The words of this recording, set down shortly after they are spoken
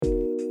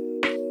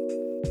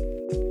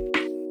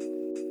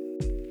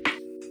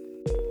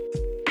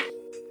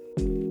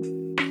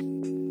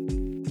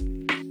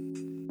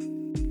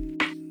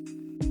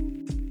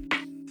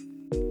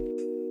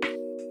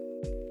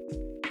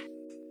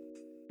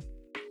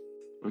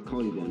I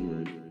call you the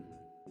N-word.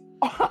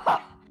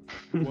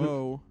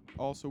 Whoa.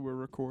 Also, we're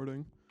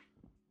recording.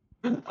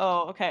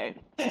 Oh, okay.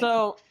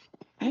 So,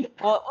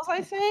 what was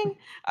I saying?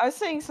 I was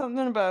saying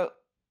something about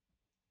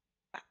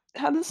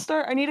how to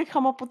start. I need to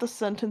come up with a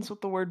sentence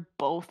with the word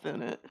both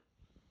in it.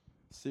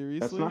 Seriously?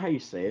 That's not how you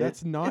say it.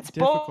 That's not It's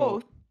difficult.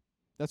 both.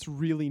 That's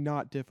really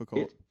not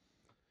difficult.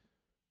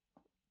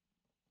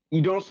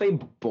 You don't say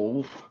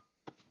both.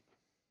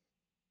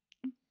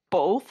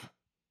 Both.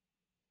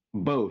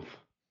 Both.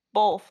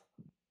 Both.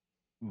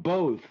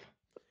 Both.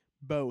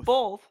 Both.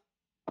 Both.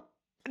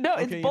 No,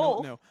 Okay, it's you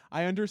both. know,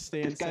 I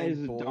understand This guy saying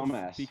is a both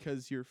dumbass.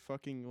 because you're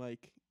fucking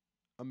like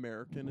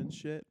American and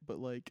shit, but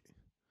like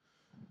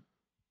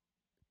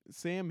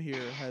Sam here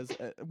has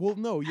well,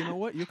 no, you know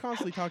what? You're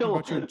constantly talking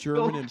about your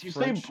German and do you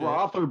French say shit.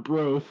 broth or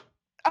broth?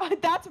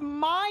 That's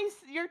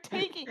you're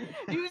taking.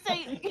 Do you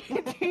say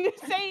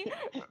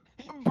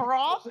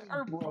broth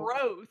or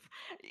broth?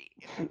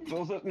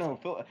 Phil says, no,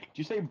 Phil, do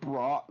you say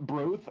broth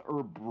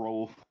or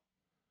broth?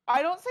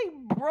 I don't say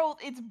broth,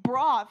 it's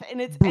broth, and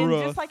it's and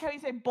Broth. just like how you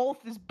say both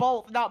is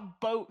both, not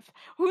both.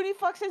 Who the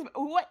fuck says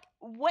what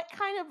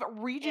kind of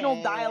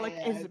regional dialect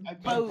is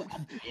both?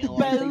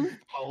 Both.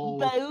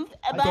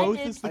 Both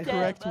is the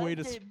correct way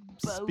to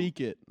speak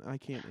it. I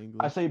can't English.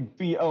 I say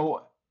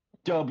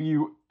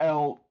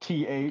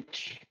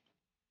BOWLTH.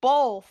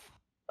 Both.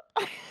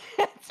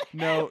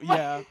 No,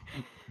 yeah.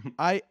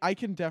 I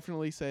can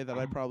definitely say that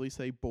I probably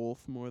say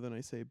both more than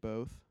I say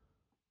both.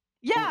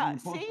 Yeah, You're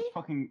both see?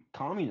 fucking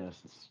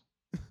communists.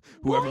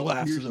 Whoever What?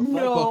 laughs is a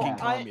No, fucking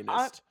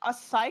communist. a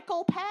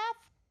psychopath?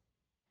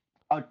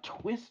 A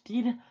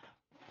twisted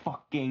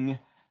fucking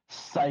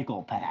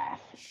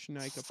psychopath.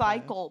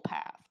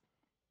 Psychopath.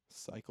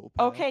 Psychopath.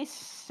 Okay,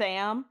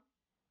 Sam.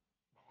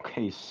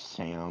 Okay,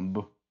 Sam.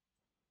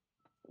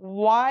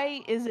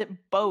 Why is it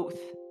both?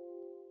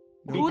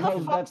 Who the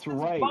Because fuck that's says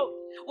right. both?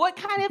 What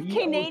kind of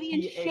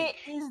Canadian BOTH. shit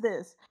is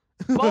this?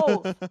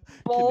 Both.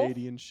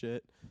 Canadian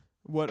shit.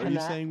 What are you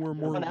Pronoun- saying? We're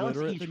more pronounce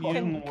literate each than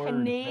fucking you? word, Phil.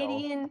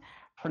 Canadian.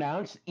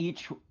 Pronounce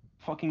each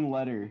fucking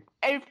letter.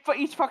 And for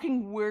each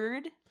fucking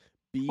word.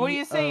 What do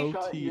you say?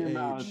 Shut your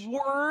mouth. BOTH.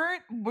 Word.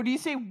 What do you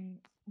say?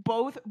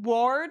 Both.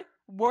 Word.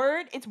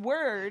 Word. It's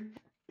word.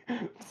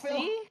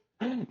 See?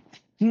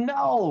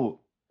 No.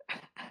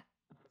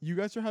 You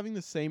guys are having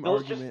the same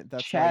Phil's argument. just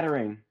That's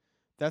chattering.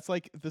 that's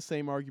like the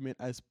same argument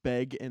as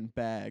beg and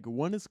bag.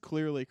 One is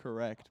clearly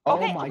correct.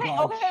 Okay. my okay.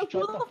 God, Okay. shut Who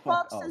the the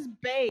fuck fuck up. says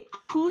bag?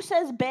 Who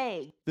says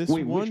bag? This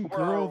Wait, which one word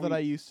girl are that we- I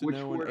used to which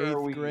know in word are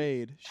 8th we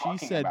grade, she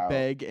talking said about?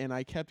 beg, and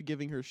I kept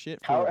giving her shit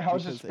for How- it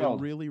how's it because it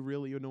spelled? really,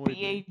 really annoyed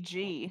me.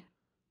 BAG.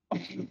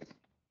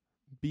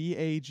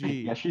 BAG.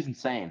 Yeah, she's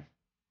insane.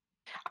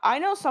 I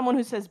know someone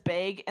who says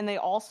bag, and they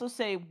also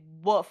say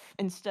woof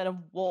instead of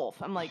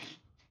wolf. I'm like,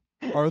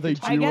 Are they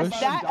I guess Jewish?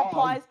 that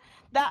Dog.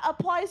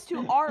 applies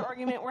to our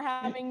argument we're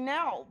having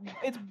now.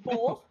 It's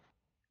both,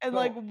 and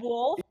like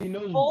wolf, He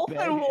knows wolf beg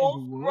and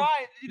wolf woof. rhyme.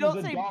 You He's don't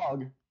a say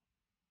dog.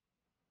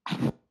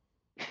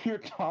 You're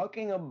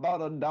talking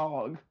about a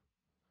dog.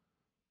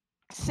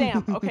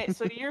 Sam. Okay,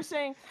 so you're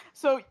saying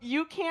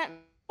you can't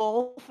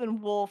both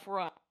and wolf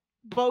rhyme.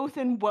 Both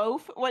and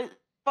wolf. What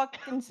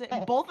fucking say?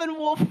 Both and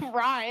wolf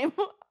rhyme.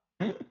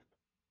 Am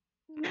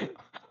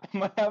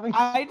I having?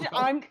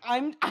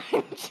 I'm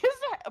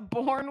just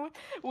born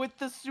with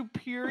the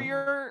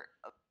superior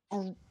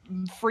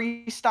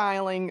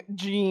freestyling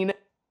gene.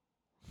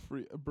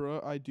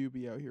 Bruh, I do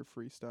be out here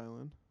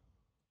freestyling.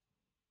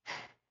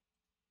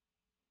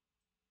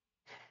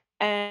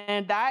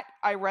 And that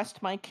I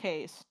rest my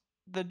case.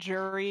 The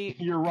jury.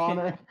 Your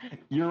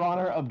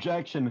Honor,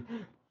 objection.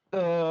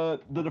 The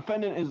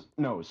defendant is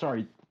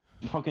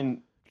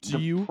fucking. Do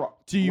you what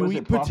is eat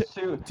it,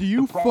 prostitute? Do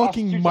you The fucking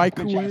prostitute's a bitch-ass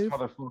microwave?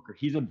 motherfucker.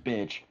 He's a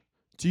bitch.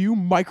 Do you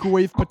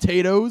microwave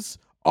potatoes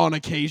on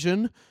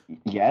occasion?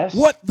 Yes.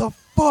 What the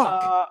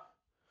fuck?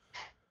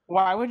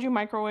 Why would you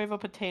microwave a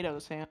potato,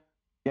 Sam?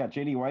 Yeah,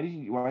 JD. Why do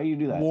you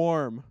do that?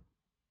 Warm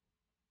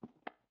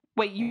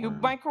Wait, you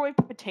microwave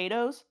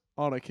potatoes?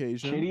 on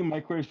occasion. JD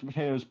microwaves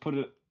potatoes. Put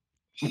it.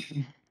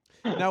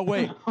 Now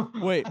wait.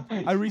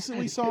 I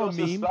recently saw a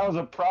meme. That was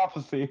a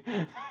prophecy.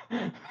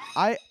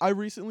 I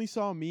recently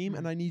saw a meme,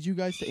 and I need you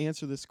guys to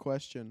answer this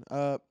question.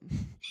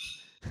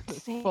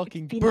 Sam,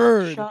 Fucking Phoenix,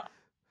 bird. shut-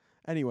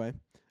 Anyway,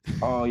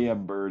 Oh yeah,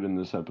 bird in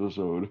this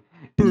episode.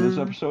 Bird. In this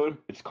episode,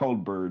 it's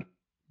called Bird.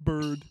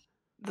 bird.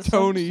 This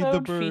Tony the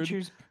episode bird.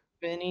 features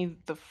Benny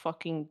the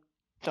fucking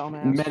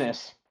dumbass.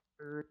 Menace.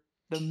 Bird,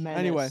 the menace.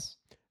 Anyway.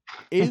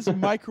 Is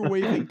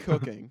microwaving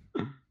cooking?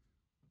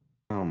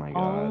 Oh my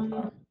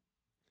god.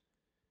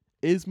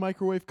 Is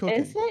microwave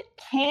cooking? Is it?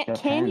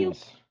 Can you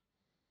Depends.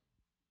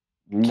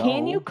 No.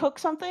 Can you cook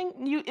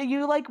something?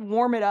 You like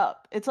warm it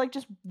up. It's like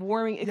just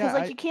warming because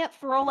Yeah, you can't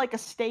throw like a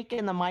steak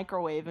in the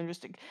microwave and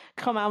just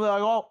come out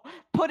like, oh,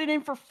 put it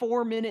in for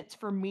 4 minutes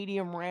for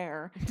medium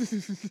rare.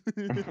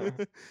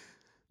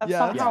 That's Yeah,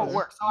 not that's how it fair.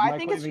 works. So I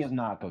think it's Microwaving just is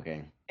not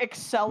cooking.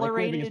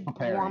 accelerated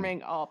preparing.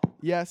 warming up.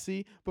 Yeah,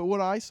 see, but what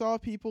I saw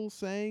people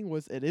saying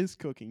was it is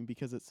cooking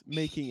because it's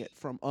making it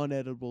from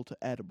unedible to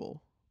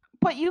edible.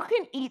 But you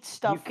can eat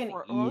stuff You can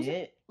frozen. eat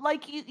it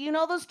Like you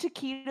know those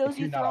taquitos if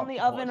you you're throw not in the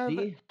a oven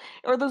pussy.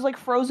 or those like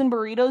frozen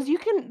burritos.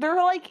 They're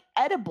like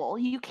edible.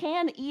 You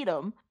can eat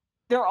them.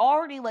 They're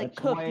already like That's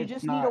cooked. why You it's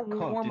just need to not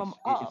cooked. warm them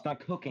It's up. not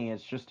cooking.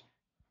 It's just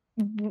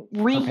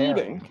Reheating.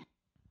 preparing.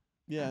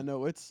 Yeah,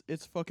 no, it's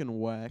fucking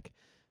whack.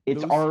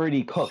 It's Those-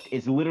 already cooked.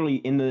 It's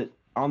literally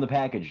on the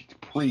package. It's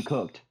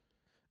pre-cooked.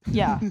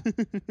 Yeah.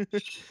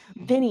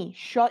 Vinny,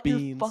 shut your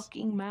Beans.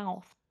 fucking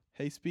mouth.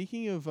 Hey,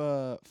 speaking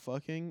of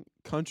fucking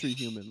country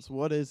humans,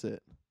 what is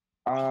it?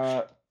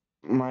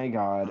 My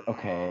God.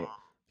 Okay.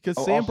 Because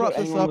Oh, Sam also, brought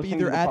this anyone up listening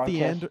either to the at the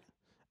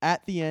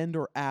podcast- end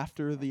or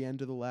after the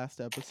end of the last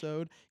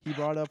episode. He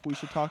brought up we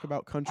should talk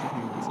about country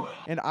humans,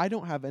 and I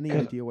don't have any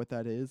idea what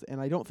that is,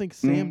 and I don't think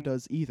Sam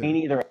does either. Me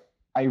neither.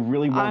 I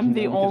really want I'm to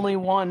the know because only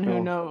one who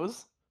Phil-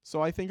 knows. So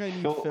I think I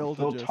need Phil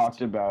to just.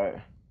 talked about it.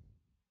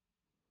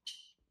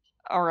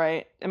 All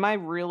right. Am I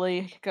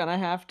really gonna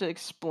have to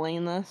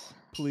explain this?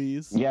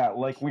 Please. Yeah,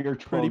 like we are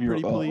 12 Pretty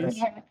years old.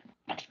 please.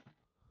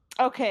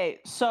 Okay,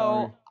 so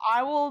Sorry.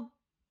 I will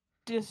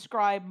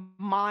describe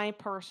my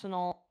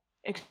personal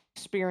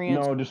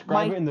experience. No,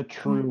 describe my, it in the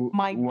true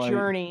my light.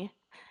 journey.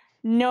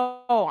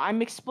 No,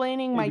 I'm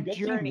explaining Hey, my have you guys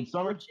seen journey,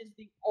 Midsommar? which is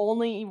the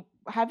only.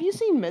 Have you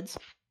seen Midsommar?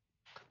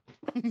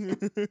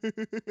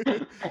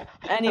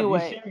 Anyway.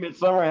 Have you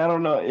seen Midsommar? I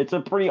don't know. It's a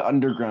pretty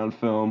underground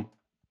film.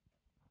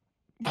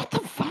 What the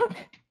fuck?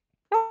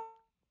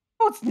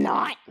 No, it's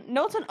not.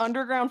 No, it's an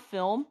underground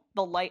film.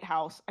 The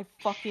Lighthouse. I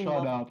fucking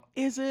Shut love. up.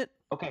 Is it?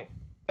 Okay,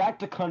 back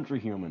to country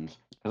humans,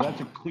 because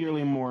that's a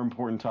clearly more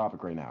important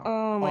topic right now.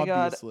 Oh my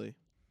Obviously.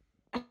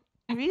 god.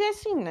 Have you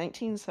guys seen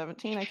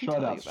 1917? I can Shut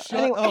tell up. you about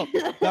Shut it. up.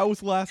 Anyway. That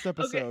was last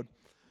episode.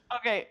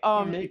 Okay.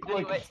 Make like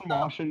Anyway, a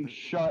smosh and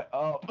shut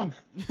up.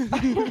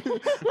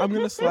 I'm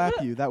gonna slap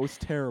you. That was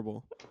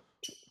terrible.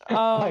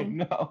 I um,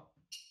 know.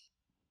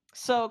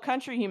 so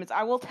country humans.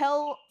 I will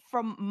tell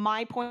from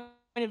my point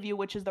of view,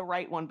 which is the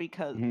right one,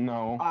 because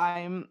No,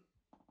 I'm.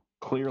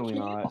 clearly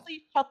Can you not.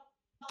 please shut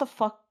the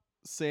fuck?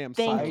 Sam,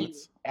 Thank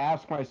silence.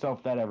 Ask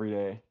myself that every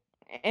day.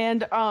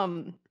 And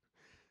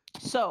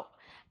so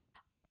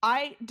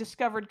I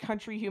discovered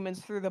country humans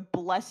through the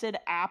blessed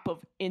app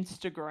of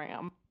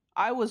Instagram.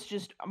 I was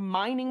just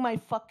minding my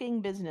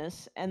fucking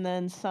business, and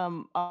then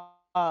some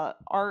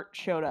art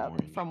showed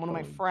up from one of my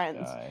Orange-colored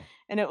friends, guy.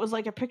 and it was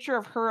like a picture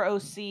of her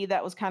OC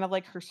that was kind of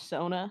like her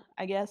Sona,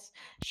 I guess.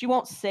 She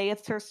won't say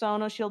it's her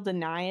Sona, she'll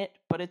deny it,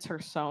 but it's her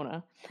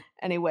Sona.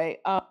 Anyway,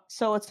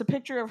 so it's a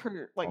picture of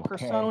her like Okay.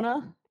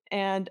 persona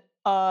and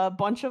a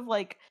bunch of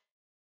like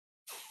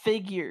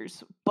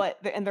figures, but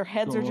and their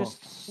heads are Ugh.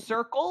 just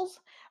circles,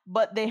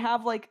 but they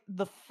have like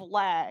the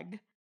flag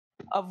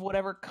of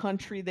whatever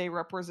country they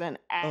represent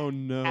Oh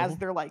no. as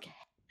their like.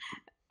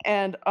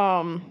 And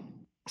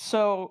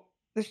so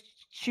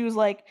she was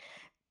like,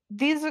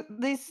 this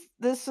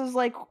is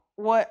like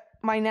what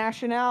my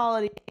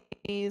nationality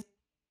is,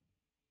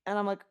 and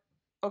I'm like,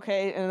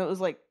 okay. And it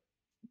was like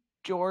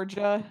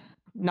Georgia,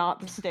 not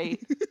the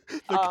state,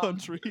 The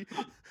country.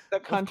 the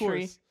Of country.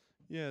 course.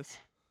 Yes.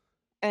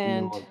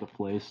 And the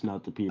place,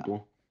 not the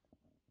people.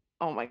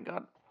 oh my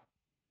god.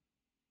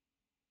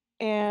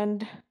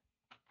 And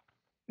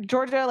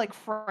Georgia, like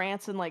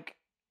France, and like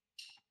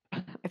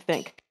I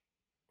think.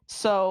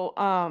 So,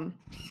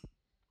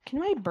 can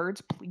my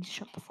birds please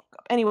shut the fuck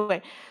up?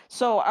 Anyway,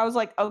 so I was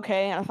like,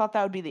 okay, and I thought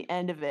that would be the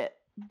end of it.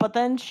 But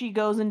then she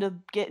goes into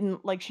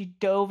she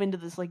dove into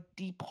this like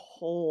deep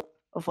hole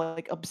of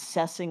like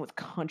obsessing with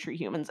country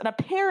humans. And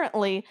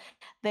apparently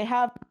they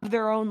have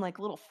their own like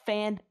little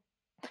fan.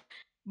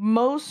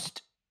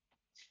 Most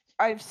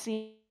I've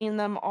seen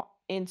them on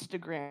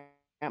Instagram,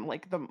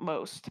 like the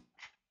most.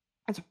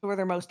 That's where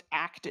they're most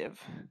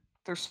active.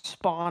 Their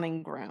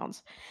spawning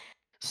grounds.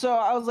 So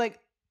I was like,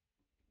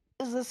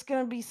 is this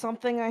gonna be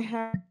something I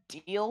have to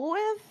deal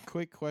with?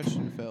 Quick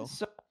question, Phil.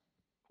 So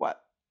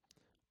what?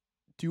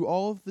 Do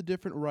all of the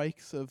different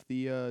Reichs of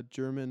the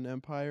German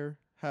Empire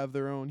have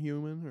their own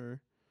human,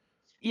 or?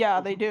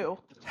 Yeah, they do.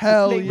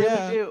 Hell They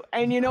yeah. really do.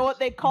 And you know what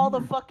they call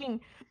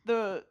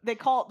they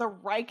call it the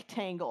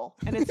rectangle,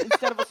 and it's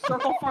instead of a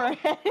circle for a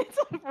head, it's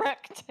a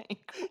rectangle.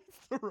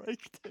 The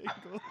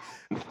rectangle.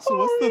 So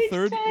what's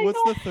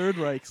the third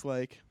Reichs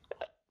like?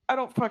 I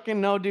don't fucking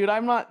know, dude.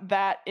 I'm not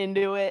that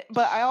into it,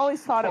 but I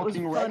always thought it was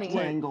Fucking funny.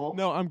 rectangle.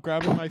 No, I'm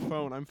grabbing my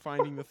phone. I'm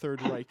finding the third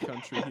Reich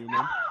country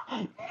human.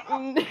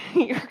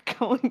 You're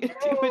going to do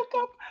it.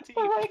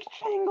 The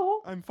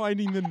rectangle. I'm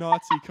finding the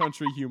Nazi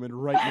country human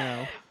right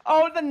now.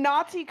 Oh, the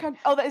Nazi.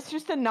 It's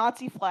just a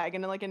Nazi flag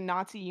and like a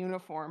Nazi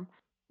uniform.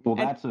 Well,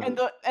 And,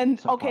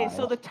 that's okay, so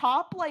surprise. the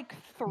top like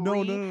three.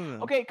 No.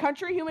 Okay,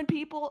 country human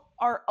people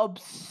are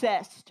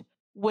obsessed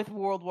with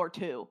World War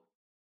II.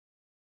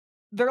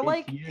 They're It's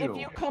like, if you.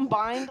 you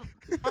combined,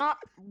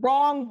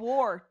 wrong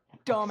war,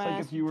 dumbass,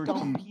 if you were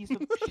dumb to- piece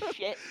of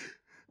shit.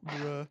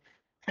 Bruh.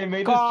 I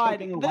made God, this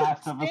joke in the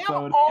last Sam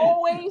episode.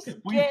 always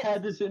We've gets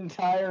had this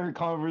entire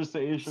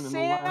conversation in the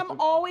last Sam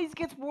always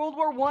gets World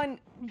War One,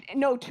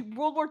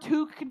 World War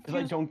Two because I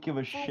confused. don't give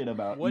a shit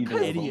about What either of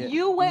them. idiot.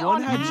 You went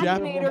One on had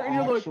Jap- Akinator and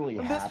you're like, Actually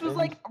this was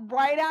like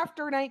right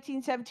after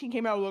 1917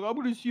 came out. I'm like, I'm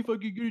gonna see if I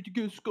can get it to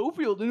get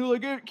Schofield, and you're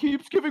like, it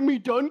keeps giving me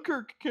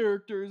Dunkirk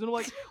characters, and I'm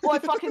like, well, I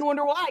fucking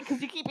wonder why,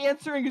 because you keep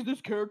answering, is this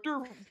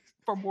character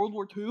from World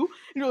War II? And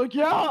you're like,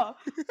 yeah.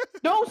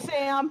 No,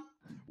 Sam.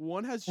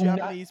 One has Not-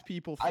 Japanese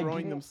people I throwing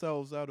didn't-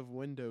 themselves out of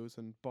windows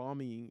and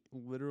bombing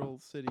literal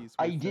cities. With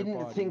I their didn't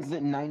think bodies.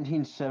 that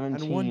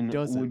 1917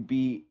 doesn't. would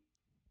be.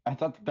 I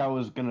thought that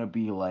was gonna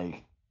be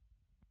like.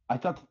 I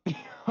thought the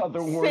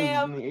other wars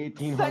Sam, in the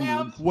 1800s.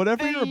 Sam,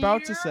 Whatever the you're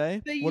about to year-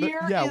 say, The what-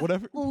 year yeah, is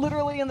whatever,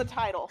 literally in the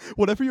title.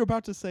 whatever you're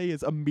about to say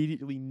is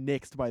immediately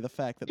nixed by the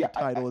fact that Yeah, the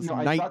title is no,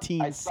 I thought-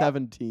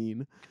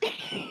 1917.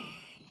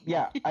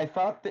 Yeah, I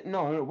thought that.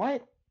 No,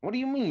 what? What do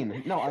you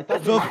mean? No, I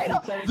thought The- that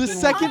 1917 The was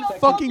second I don't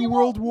fucking fucking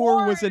World War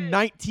war was in is.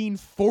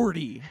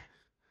 1940.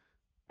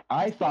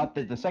 I thought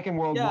that the Second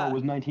World Yeah. War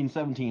was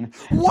 1917.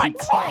 What?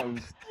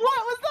 Because What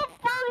was the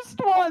first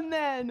one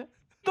then?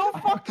 The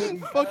fucking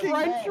Fucking-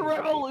 French the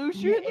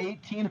Revolution?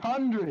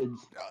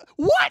 1800s.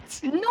 What?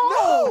 No.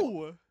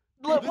 No!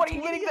 Look, The what are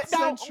you getting? 20th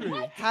Now, century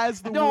what?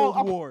 has the No,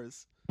 World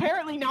Wars.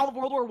 Apparently now the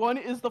World War One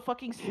is the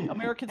fucking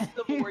American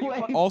Civil War. You Wait.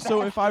 fucking Also,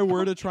 That's if I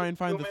were to the try and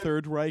find the human-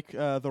 Third Reich,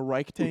 the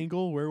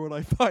Rectangle, where would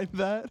I find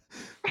that?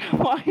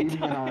 Why DeviantArt.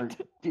 not?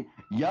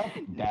 Yup,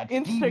 that's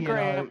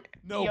Instagram.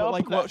 No, Yup, but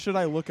like, what should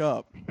I look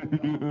up?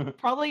 DeviantArt.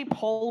 Probably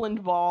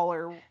Poland ball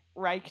or Probably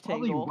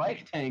rectangle.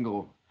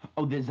 rectangle.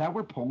 Oh, is that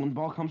where Poland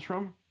ball comes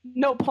from?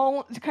 No,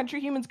 Poland. Country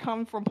humans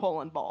come from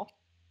Poland ball.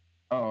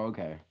 Oh,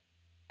 okay.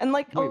 And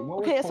like, Wait, what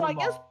was okay, so I Poland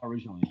guess ball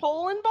originally?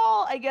 Poland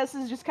ball, I guess,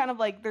 is just kind of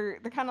like they're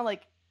kind of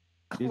like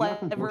Isn't that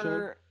from 4chan?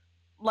 clever,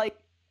 like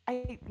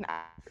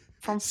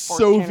from 4chan or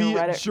Soviet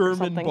Reddit or German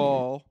something.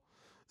 ball.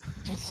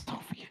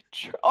 Soviet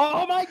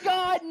Oh my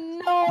God!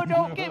 No,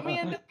 don't get me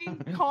into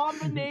these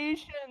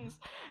combinations.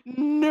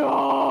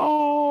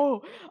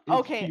 No.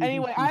 Okay. Steven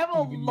Anyway, I have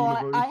a Steven lot.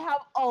 universe. I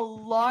have a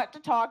lot to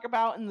talk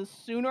about, and the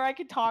sooner I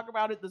can talk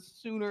about it, the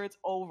sooner it's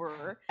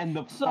over. And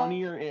the So-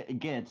 funnier it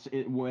gets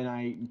when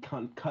I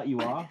cut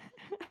you off.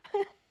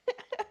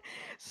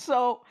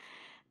 So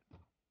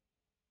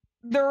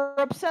they're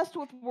obsessed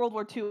with World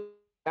War II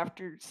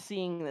after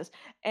seeing this,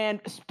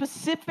 and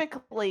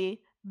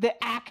specifically the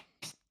act.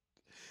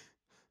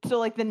 So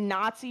like the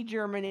Nazi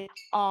Germany,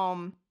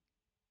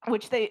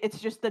 which it's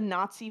just the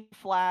Nazi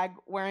flag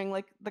wearing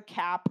like the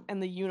cap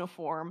and the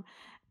uniform,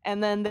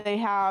 and then they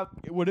have,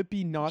 Would it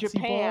be Nazi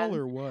Japan, ball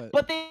or what?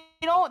 but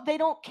they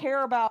don't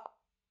care about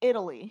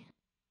Italy.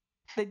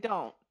 They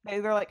don't.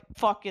 They're like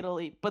fuck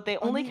Italy, but they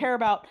only mean- care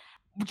about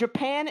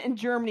Japan and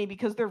Germany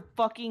because they're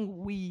fucking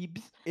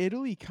weebs.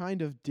 Italy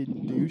kind of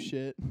didn't do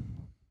shit.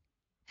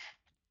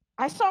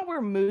 I saw where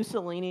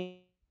Mussolini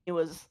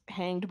was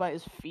hanged by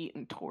his feet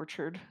and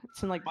tortured.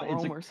 It's in like But it's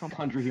Rome a or something.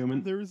 country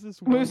human. There was this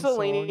one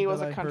Mussolini song was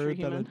that a I country heard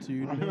that a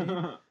human. dude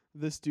made.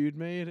 This dude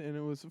made, and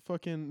it was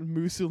fucking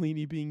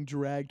Mussolini being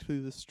dragged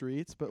through the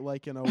streets, but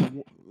like in a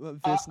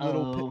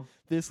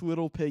this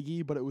little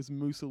piggy, but it was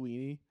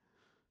Mussolini.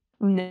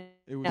 No.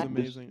 It was Yeah.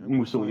 amazing. This I'm gonna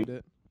Mussolini. find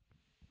it.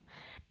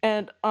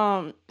 And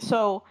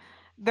so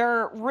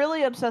they're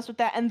really obsessed with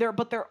that, and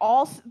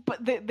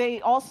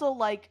they also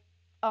like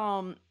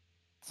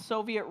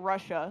Soviet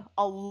Russia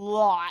a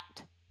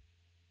lot,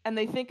 and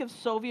they think of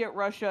Soviet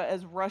Russia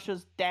as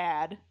Russia's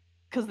dad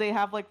because they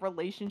have like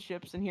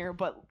relationships in here,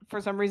 but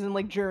for some reason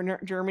like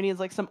Germany is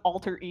like some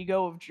alter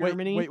ego of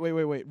Germany. Wait,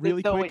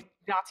 really No, quick. wait,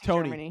 Nazi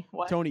Tony, Germany.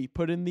 What? Tony,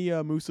 put in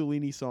the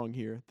Mussolini song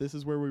here. This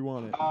is where we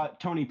want it.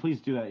 Tony,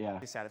 please do that. Yeah.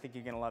 I think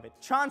you're gonna love it.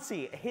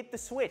 Chauncey, hit the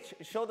switch.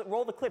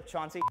 Roll the clip,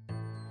 Chauncey.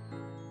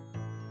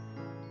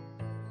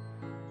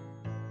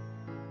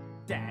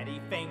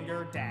 Daddy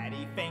finger,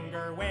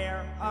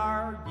 where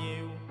are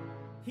you?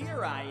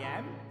 Here I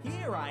am,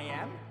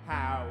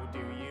 how do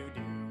you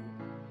do?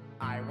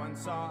 I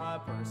once saw a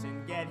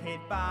person get hit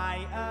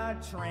by a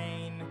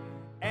train,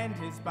 and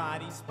his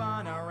body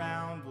spun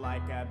around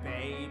like a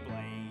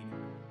Beyblade.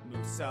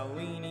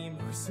 Mussolini,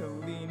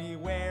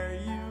 where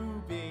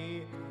you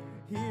be?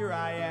 Here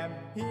I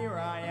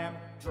am,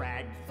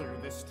 dragged through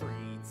the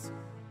streets.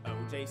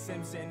 O.J.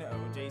 Simpson,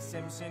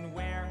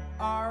 where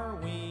are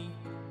we?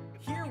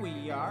 Here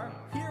we are,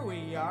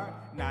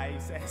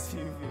 nice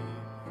SUV.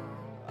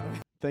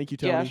 Thank you,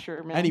 Tony. Yeah,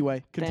 sure, man.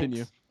 Anyway,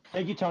 continue. Thanks.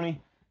 Thank you,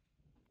 Tony.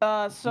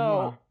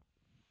 So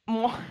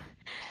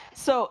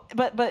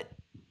but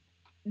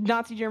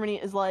Nazi Germany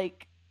is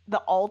like the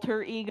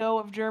alter ego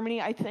of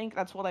Germany, I think.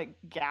 That's what I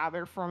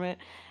gather from it.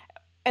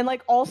 And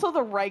like also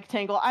the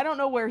rectangle. I don't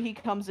know where he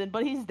comes in,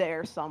 but he's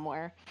there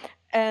somewhere.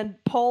 And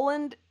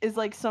Poland is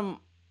like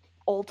some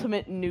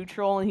ultimate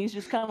neutral, and he's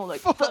just kind of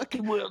like fuck the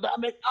world.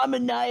 I'm a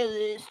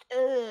nihilist.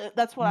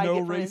 That's what No I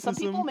get from it. Some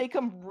people racism. make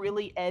him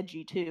really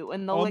edgy too,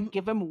 and they'll like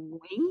give him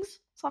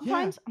wings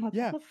sometimes. I'm like,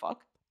 yeah. what the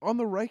fuck? on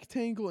the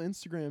rectangle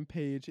Instagram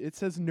page, it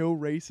says no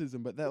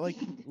racism, but that like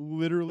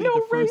literally No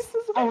the first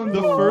racism. On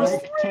The the first-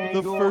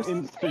 rectangle first-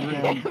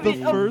 Instagram the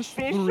page, first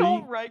official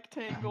three-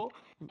 rectangle.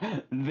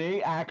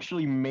 they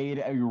actually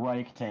made a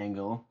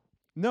rectangle.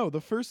 No,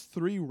 the first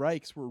 3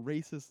 Reichs were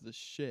racist as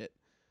shit.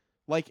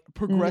 Like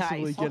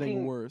progressively Nice. getting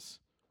Fucking- worse.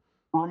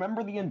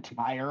 Remember the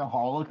entire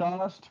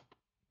Holocaust?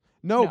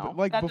 No, but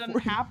like that before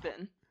doesn't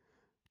happen.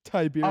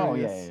 Tiberius. Oh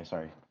yeah,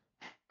 sorry.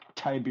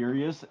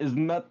 Tiberius,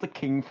 isn't that the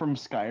king from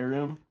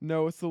Skyrim?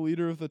 No, it's the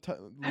leader of the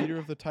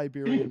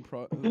Tiberian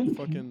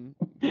fucking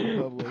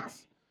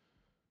republics.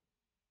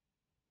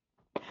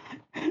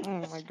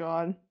 Oh my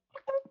god.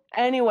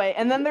 Anyway,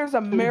 and then there's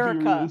America.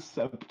 Tiberius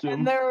Septim.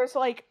 And there's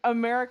like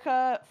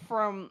America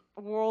from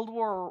World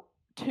War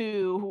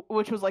II,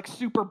 which was like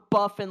super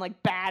buff and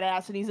like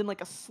badass, and he's in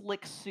like a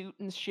slick suit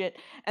and shit.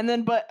 And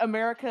then, but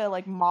America,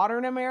 like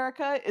modern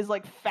America, is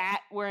like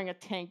fat, wearing a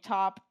tank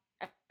top,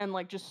 and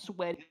like just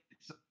sweaty.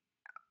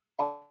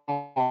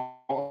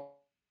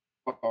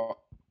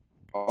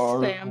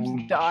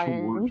 Sam's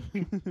dying.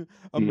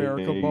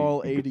 America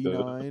Ball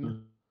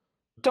 89.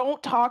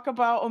 Don't talk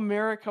about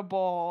America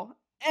Ball.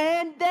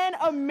 And then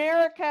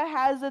America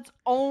has its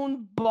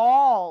own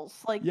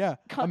balls, like Yeah,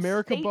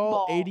 America state Ball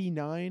ball.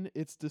 89,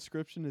 its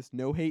description is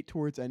no hate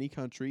towards any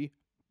country,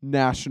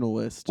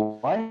 nationalist.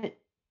 What?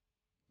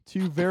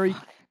 2 very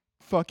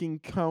fucking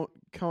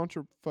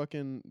contra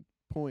fucking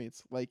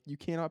points. Like you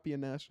cannot be a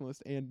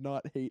nationalist and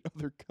not hate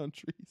other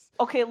countries.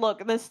 Okay,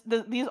 look,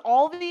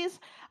 all these,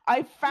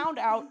 I found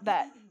out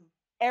that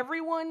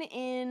everyone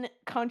in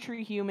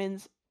Country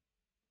Humans,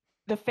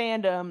 the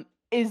fandom,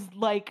 is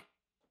like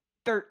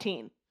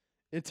 13.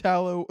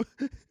 Italo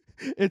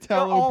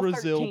all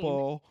Brazil 13.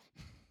 ball.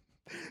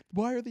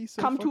 Why are these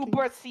so Come fucking... to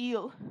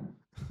Brazil.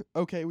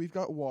 Okay, we've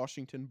got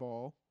Washington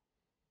ball.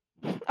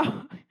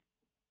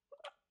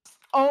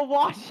 Oh,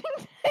 Washington.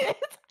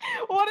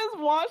 What is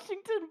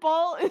Washington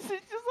Ball? Is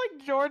it just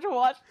like George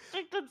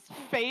Washington's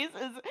face?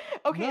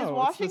 Okay, No, is it's the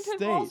Washington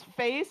Ball's state.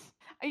 face?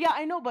 Yeah,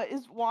 I know, but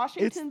is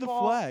Washington It's the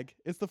Ball? flag.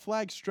 It's the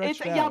flag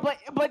stretched out. Yeah,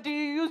 but do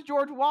you use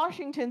George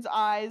Washington's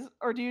eyes,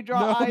 or do you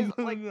draw eyes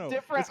like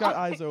different? It's got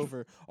eyes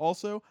over.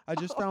 Also, I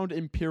just found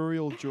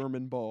Imperial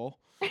German ball.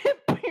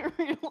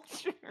 Imperial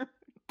German.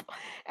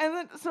 And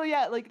then, so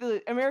yeah, like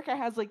America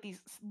has like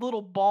these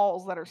little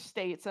balls that are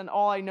states, and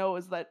all I know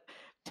is that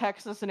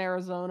Texas and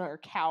Arizona are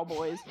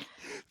cowboys.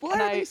 Why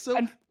And are I- these so?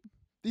 and-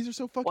 These are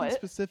so fucking What?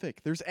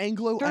 specific. There's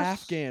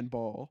Anglo-Afghan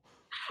ball.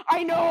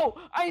 I know.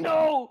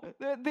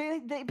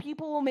 They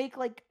people will make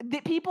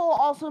people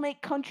also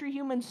make Country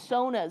Human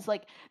sonas.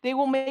 Like they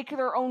will make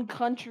their own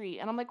country,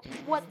 and I'm like,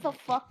 what the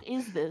fuck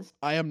is this?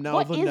 I am now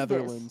What the is this?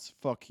 Netherlands.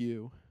 Fuck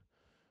you.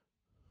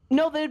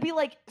 No, they'd be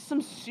like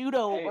some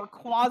pseudo Hey. or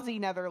quasi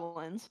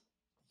Netherlands.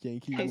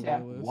 Yankee Hey, Yeah,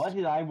 loyalist. what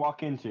did I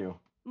walk into?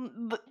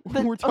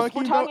 We're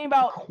talking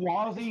about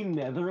Quasi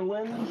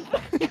Netherlands?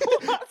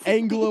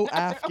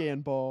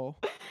 Anglo-Afghan ball.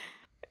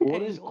 What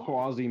does Anglo.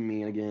 quasi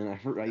mean again?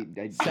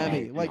 I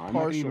Semi, like I'm not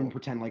gonna even partial.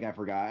 pretend like I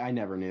forgot. I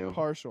never knew.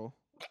 Partial.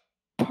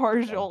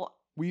 partial.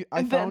 I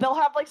And found they'll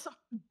have like some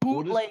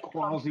What does bootleg.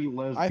 quasi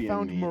lesbian I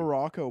found mean?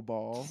 Morocco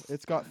ball.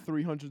 It's got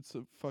 300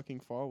 fucking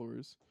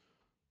followers.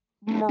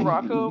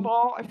 Morocco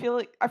ball. I feel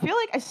like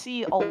I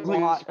see a It's like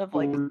lot of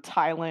like sport.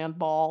 Thailand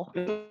ball.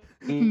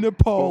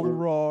 Nepal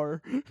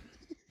rar.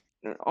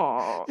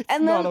 Oh, It's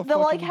and not then a they'll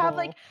like fucking have ball.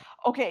 like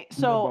okay, so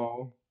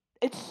Nepal.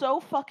 it's so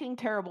fucking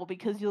terrible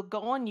because you'll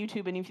go on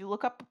YouTube and if you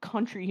look up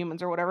Country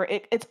Humans or whatever,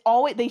 it's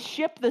always they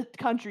ship the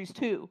countries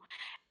too,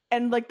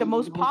 and like the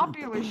most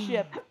popular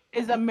ship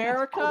is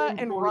America and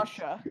Imports.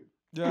 Russia.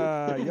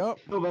 Yup.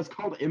 No, that's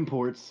called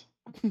imports.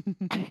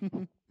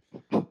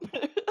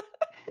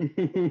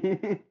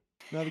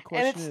 Now the And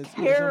question it's is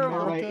terrible.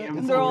 Right, America and And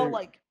is they're all weird.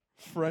 like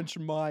French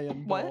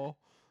Mayan What? ball?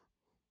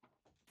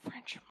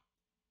 French.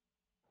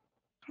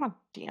 God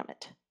damn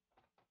it.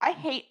 I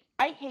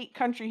hate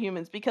Country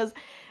Humans because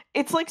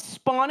it's like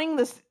spawning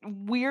this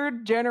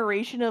weird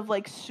generation of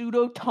like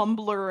pseudo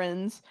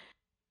Tumblrans,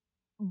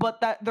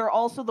 but that they're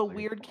also the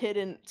weird kid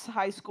in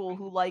high school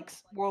who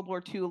likes World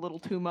War II a little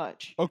too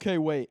much. Okay,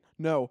 wait.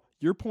 No,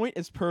 your point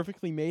is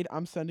perfectly made.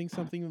 I'm sending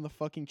something in the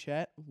fucking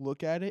chat.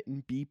 Look at it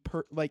and be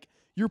like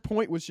your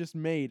point was just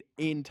made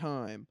in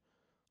time.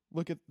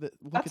 Look at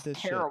That's this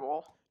shit.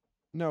 terrible.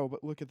 No,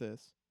 but look at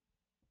this.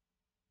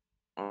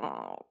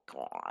 Oh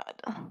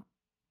god.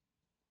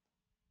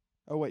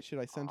 Oh wait, should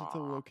I send it to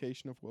the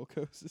location of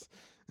Wilco's?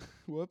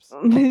 Whoops.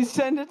 They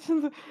send it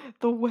to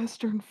the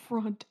Western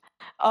Front.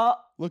 Look at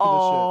this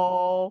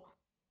Oh.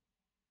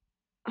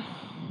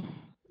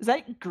 Is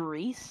that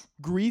Greece?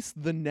 shit. Grease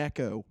the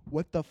Necco.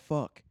 What the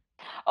fuck?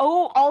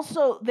 Oh,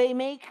 also they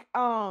make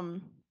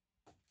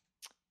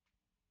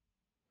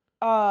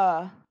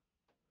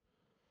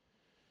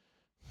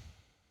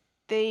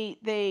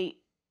they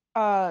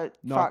Not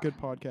fuck. good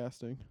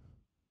podcasting.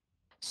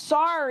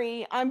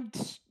 Sorry,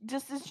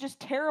 this is just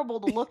terrible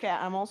to look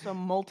at. I'm also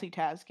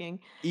multitasking.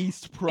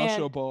 East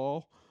Prussia And-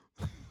 ball.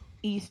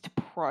 East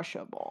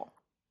Prussia ball.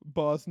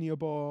 Bosnia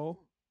ball.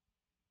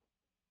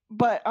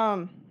 But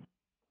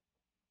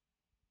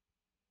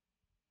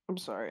I'm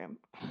sorry.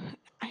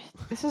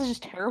 This is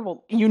just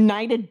terrible.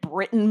 United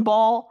Britain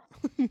ball.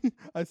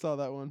 I saw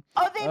that one.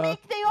 Oh, Uh,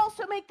 they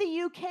also make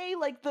the UK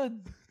like the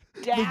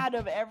dad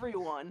of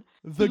everyone.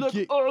 The Look,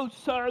 gi- oh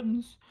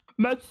sons,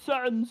 my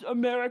sons,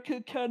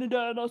 America,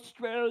 Canada, and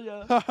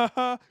Australia.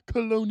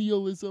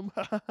 colonialism.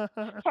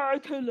 Our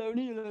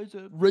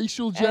colonialism.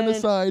 Racial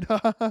genocide.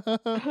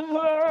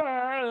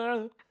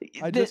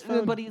 just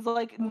found- But he's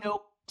like,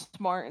 nope,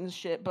 smart and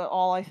shit. But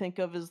all I think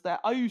of is that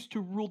I used to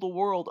rule the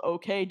world.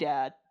 Okay,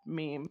 Dad.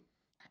 Meme.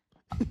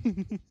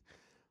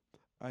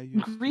 I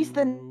used Grease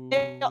to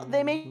they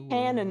rule make the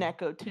Han and world.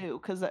 Neko too,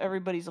 because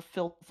everybody's a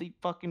filthy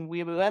fucking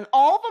weeaboo, and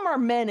all of them are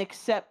men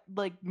except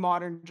like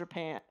modern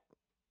Japan.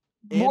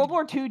 And- World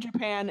War II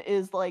Japan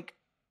is like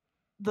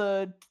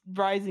the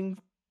rising,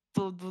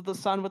 the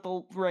sun with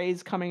the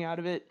rays coming out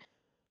of it.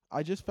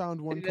 I just found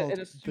one In a- called in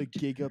a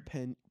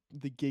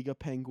the Giga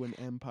Penguin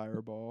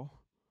Empire Ball.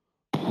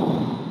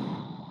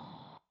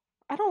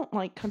 I don't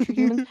like country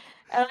humans,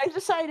 and I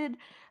decided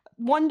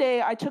one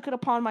day I took it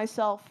upon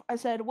myself. I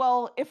said,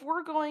 well, if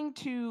we're going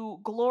to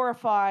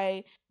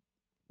glorify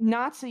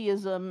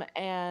Nazism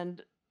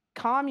and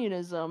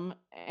communism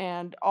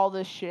and all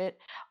this shit,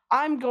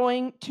 I'm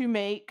going to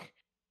make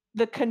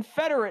the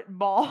Confederate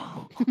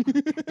ball.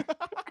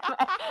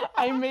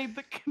 I made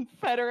the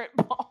Confederate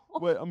ball.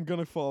 Wait, I'm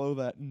gonna follow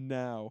that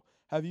now.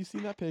 Have you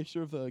seen that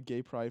picture of the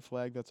gay pride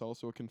flag that's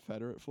also a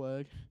Confederate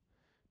flag?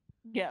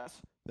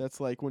 Yes.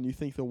 That's like when you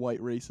think the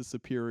white race is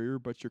superior,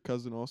 but your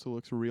cousin also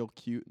looks real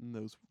cute in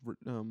those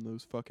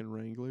fucking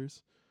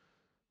Wranglers.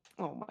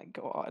 Oh my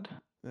god.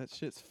 That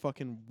shit's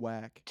fucking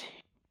whack.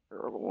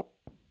 Terrible.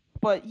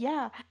 But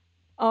yeah,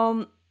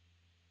 I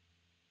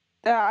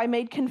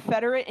made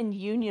Confederate and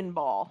Union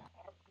ball,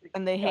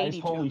 and they hate Guys,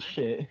 each holy other.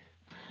 shit.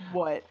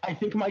 What? I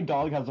think my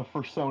dog has a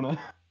fursona.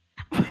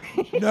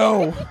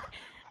 No!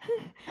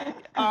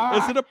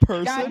 Is it a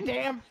person?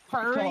 Goddamn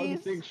Dog furries.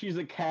 thinks she's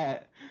a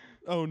cat.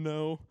 Oh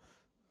no.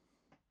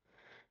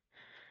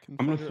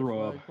 I'm gonna Confederate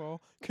throw up. flag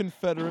ball.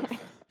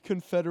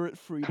 Confederate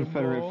freedom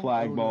Confederate ball.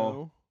 flag Oh, ball.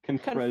 no.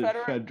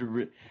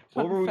 Confederate.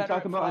 What were we talking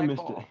Confederate about? I flag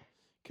missed ball. it.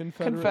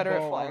 Confederate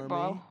ball flag army.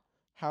 ball.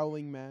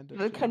 Howling man.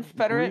 The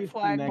Confederate Grease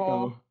flag Neko.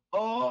 ball.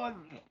 Oh.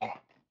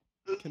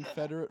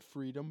 Confederate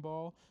freedom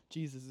ball.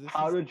 Jesus, this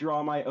How is... to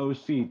draw my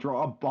OC?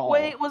 Draw a ball.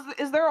 Wait,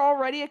 is there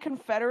already a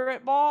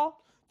Confederate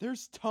ball?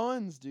 There's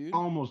tons, dude.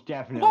 Almost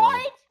definitely.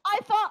 What? I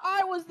thought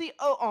I was the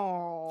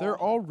oh. They're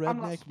all I'm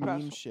not redneck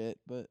meme special. shit,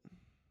 but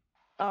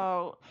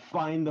Oh,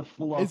 Find the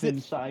fluff Is it-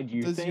 inside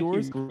you. does Thank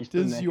yours you, Grease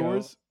does Neko.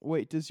 yours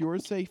wait, does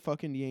yours say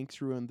fucking Yanks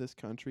ruined this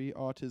country?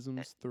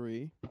 Autism's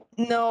 3.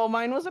 no,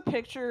 mine was a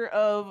picture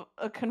of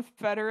a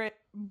Confederate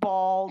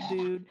ball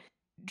dude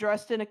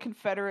dressed in a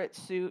Confederate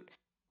suit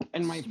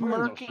And my friends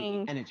are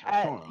smirking and it's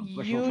at persona,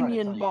 but she'll try to tell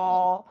Union you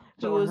Ball,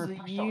 So who are was her a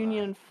persona.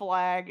 Union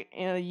flag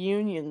in a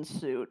Union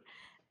suit.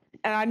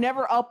 And I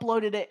never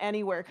uploaded it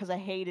anywhere because I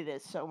hated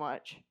it so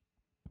much.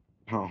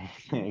 Oh,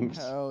 thanks.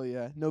 Hell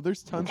yeah. No,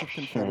 there's tons of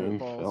Confederate Shame,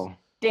 balls. Phil.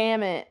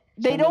 Damn it.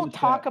 They Send it in don't the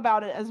talk chat.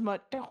 about it as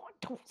much. Don't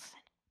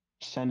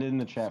Send it in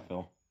the chat,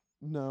 Phil.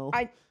 No.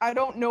 I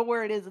don't know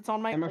where it is. It's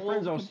on my And my old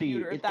friends will see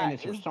computer. it, that and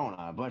it's is-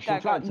 persona, but she'll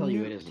that try got to tell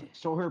you it nuked. isn't.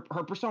 So her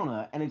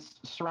persona, and it's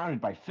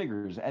surrounded by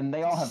figures, and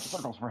they all have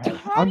circles for heads.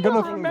 How I'm do you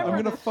gonna- remember I'm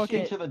gonna this fucking-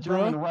 shit? Each of the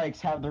German Reichs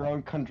have their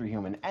own country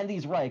human, and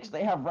these Reichs,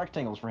 they have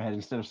rectangles for head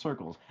instead of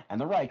circles. And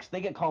the Reichs, they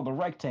get called the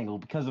rectangle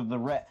because of the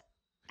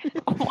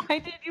Why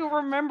did you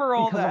remember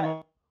all because that?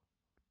 of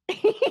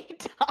He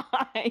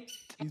died.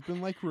 He's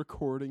been like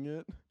recording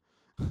it.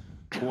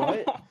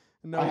 what?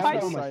 No, I he's have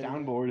just that on my citing it.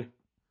 soundboard.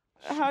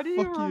 How do you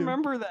Fuck you.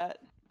 remember that?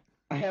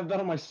 I have that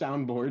on my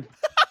soundboard.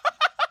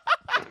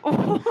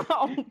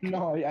 Oh,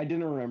 No, I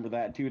didn't remember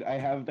that, dude. I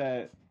have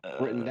that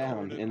written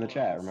down in the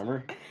chat.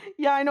 Remember?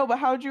 yeah, I know, but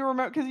how'd you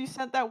remember? Because you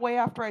sent that way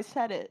after I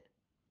said it.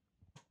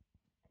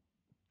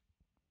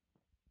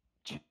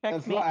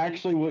 That's Checkmate, not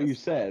actually what you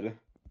Jesus. said.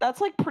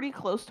 That's like pretty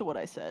close to what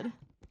I said.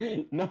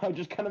 No, I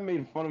just kind of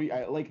made fun of you.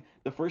 Like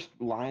the first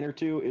line or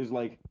two is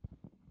like,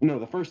 no,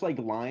 the first like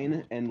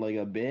line and like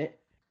a bit,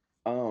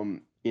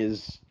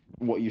 is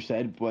what you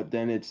said, but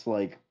then it's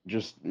like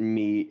just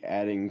me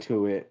adding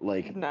to it,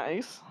 like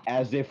Nice.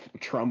 as if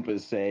Trump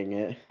is saying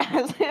it.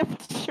 As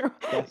if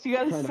That's you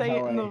gotta kinda say it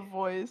how in the I-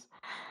 voice.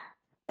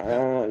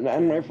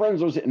 And my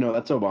friends was no,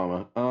 that's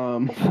Obama.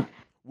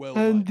 Well,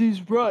 And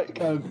these right.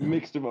 Kind of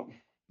mixed him up.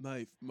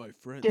 my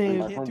friend,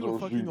 Damn. I can't do a My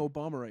friends fucking are-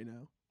 Obama right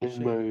now.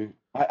 Shame.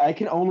 I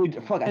can only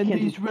fuck. I And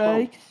can't these do Trump.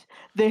 rakes,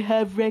 they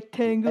have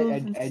rectangles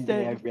And they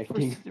instead have of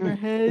rectangles. for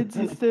heads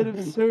instead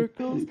of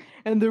circles.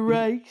 And the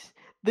rakes,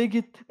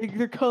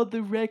 they're called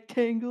the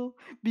rectangle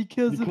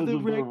because of the they're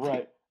rectangle.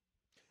 right.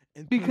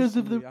 And Because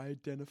of the- personally, I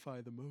identify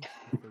the most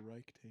with the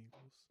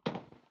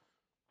rectangles.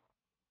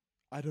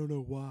 I don't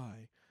know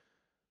why.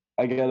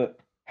 I get it.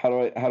 How do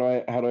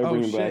I Oh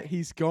bring him shit, back?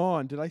 he's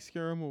gone. Did I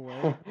scare him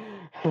away?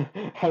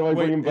 How do I Wait,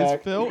 bring him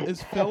back?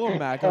 is Phil a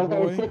MAGA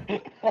boy?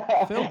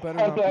 Phil better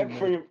How not do I be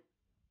bring him?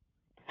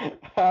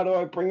 How do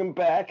I bring him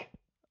back?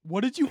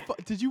 What did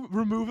you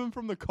remove him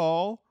from the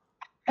call?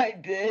 I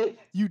did.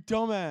 You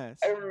dumbass.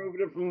 I removed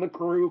him from the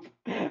group.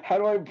 How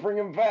do I bring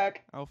him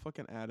back? I'll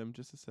fucking add him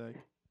just a sec.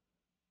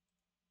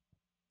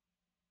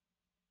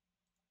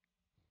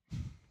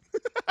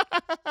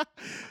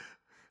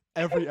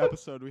 Every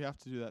episode we have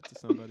to do that to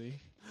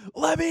somebody.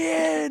 Let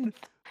me in!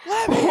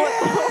 Let me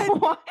in!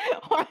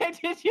 Why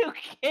did you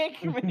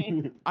kick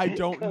me? I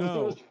don't 'Cause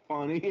know. It was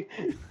funny.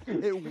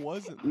 It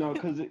wasn't. No,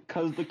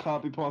 because the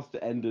copy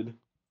pasta ended.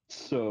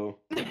 So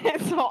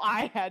So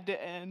I had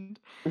to end.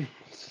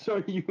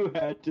 so you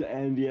had to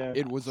end, yeah.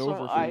 It was So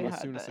over for I you as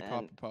had soon to as the end.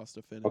 copy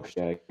pasta finished.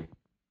 Okay.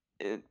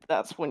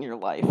 That's when your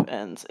life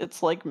ends.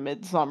 It's like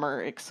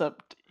Midsummer,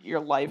 except your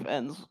life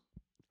ends.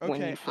 when you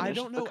Okay, I finish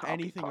don't the know copy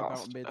anything about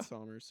pasta.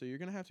 Midsummer, so you're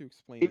gonna have to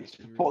explain It's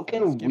that to me. fucking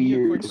Really fast. Give me a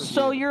quick weird.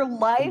 So review. your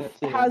life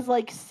That's it. has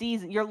like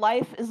season. Your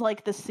life is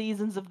like the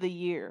seasons of the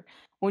year.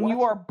 When you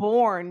What? are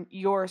born,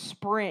 you're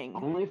spring,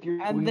 Only if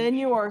you're and then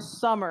you are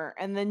summer,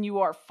 and then you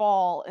are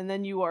fall, and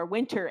then you are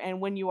winter.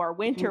 And when you are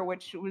winter,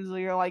 which was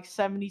you're like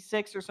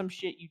 76 or some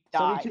shit, you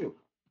die. 72.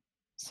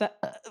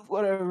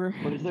 Whatever.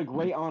 But it's a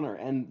great honor,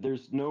 and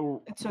there's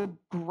no. It's a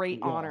great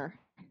Yeah. honor,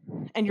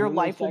 and your and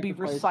then they life will be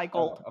sacrifice,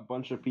 recycled a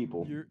bunch of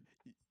people. You're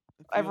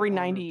every feel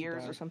 90 honored to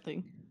years die. or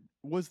something.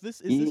 Was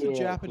this? Is Yeah, this 'cause a of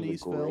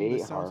Japanese film? Great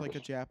This sounds like a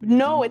Harvest. Japanese.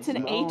 No, it's movie.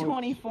 an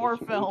A24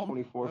 it's film. An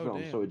A24 Oh,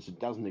 film, damn. so it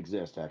doesn't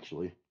exist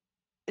actually.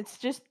 It's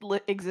just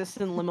exists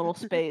in liminal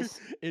space.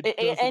 It A-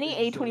 doesn't any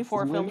exist.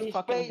 A24 film's Limmy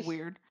fucking space?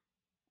 weird.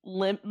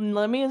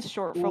 Lemmy is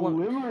short for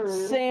Limmer.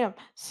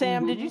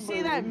 Sam, did you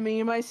see that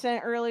Limmer. meme I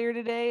sent earlier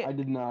today? I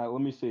did not.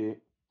 Let me see.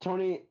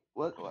 Tony,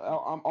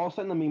 I'll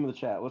send the meme in the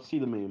chat. Let's see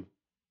the meme.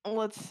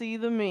 Let's see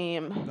the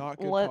meme. Not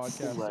good Let's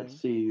podcasting. Let's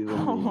see the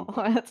meme.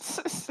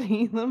 let's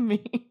see the meme.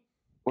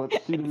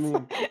 Let's see the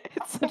meme.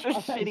 It's such a I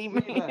shitty see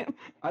meme. that.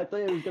 I thought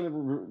it was gonna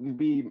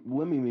be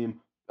Limmy meme.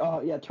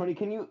 Yeah, Tony,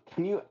 can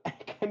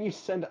you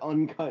send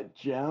uncut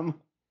gem?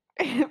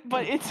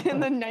 But it's in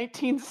the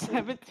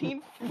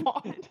 1917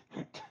 font.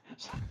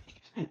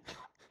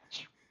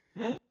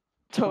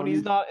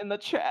 Tony's not in the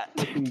chat.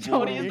 fucking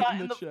Tony is boring. not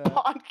In in the the chat.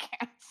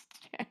 podcast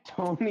chat.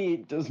 Tony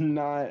does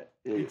not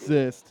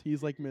Exist.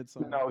 He's like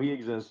Midsummer. No, he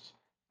exists.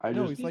 I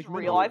No, just he's like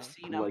real. Midsummer. I've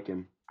seen him. like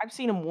him. I've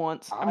seen him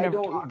once. I've I never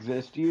don't talked.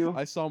 exist to you.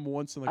 I saw him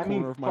once in the I mean,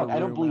 corner of my fuck, I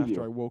don't room believe after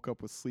you. I woke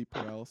up with sleep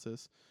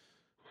paralysis.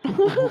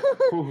 That's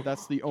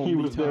That's the He only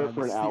was there time.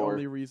 for an That's the hour.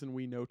 only reason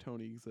we know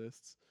Tony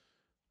exists.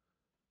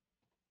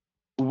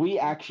 We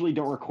actually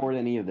don't record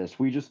any of this.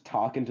 We just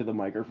talk into the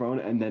microphone,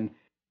 and then,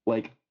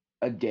 like,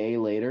 a day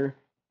later,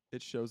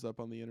 It shows up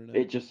on the internet.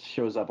 it just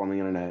shows up on the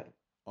internet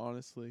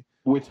Honestly,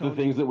 with Tony- the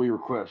things that we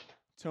request.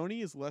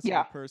 Tony is less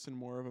Yeah. of a person,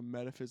 more of a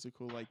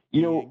metaphysical like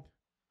You being. know,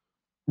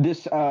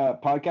 This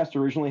podcast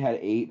originally had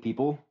 8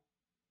 people.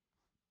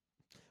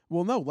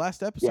 Well, no,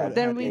 last episode.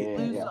 Then had we 8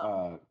 lose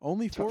people.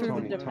 Only 4 through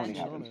the people dimensions.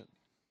 touched on it.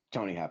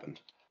 Tony happened.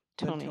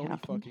 Then Tony Tony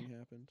happened. fucking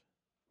happened.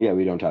 Yeah,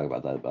 we don't talk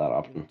about that We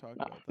often. don't talk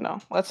No,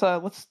 about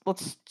that. no.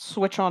 Let's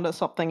switch on to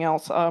something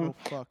else. Oh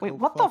fuck! wait, oh,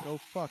 what fuck, the oh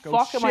fuck! Oh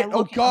fuck am I shit! Oh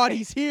looking- god, okay.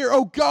 he's here!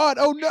 Oh god!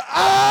 Oh no!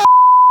 Ah!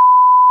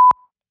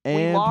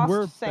 And lost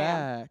we're Sam.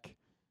 back.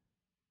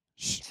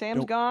 Shh, Sam's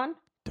don't, gone.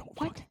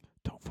 Don't What?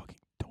 don't fucking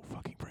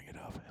bring it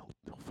up.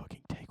 He'll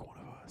fucking take one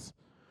of us.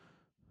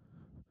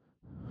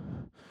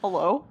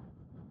 Hello.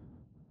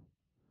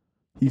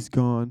 He's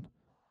gone.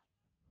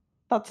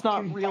 That's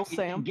not real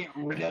Sam. Get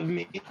rid of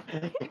me.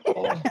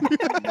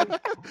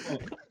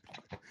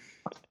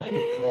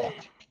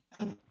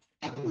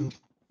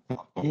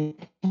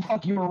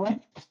 Fuck, you were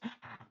right.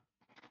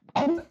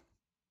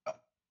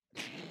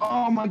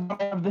 Oh my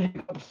god, I have the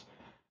hiccups.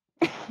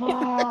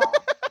 Fuck.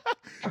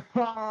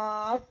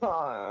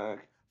 Fuck!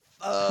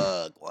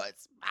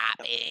 What's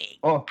popping?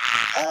 Oh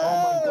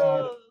my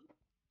god.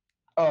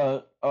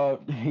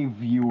 Hey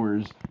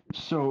viewers.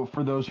 So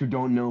for those who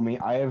don't know me,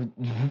 I have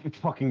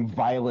fucking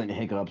violent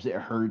hiccups. It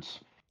hurts.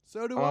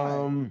 So do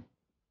I.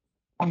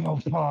 Oh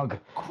fuck.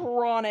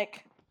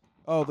 Chronic.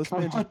 Oh, this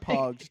man just I think-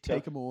 pogged.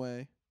 Take him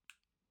away.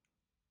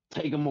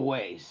 Take him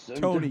away. So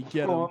Tony,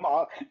 get him.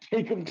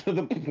 Take him to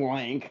the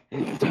plank.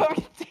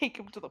 Take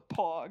him to the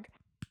pog.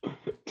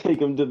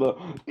 Take him to the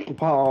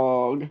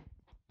pog.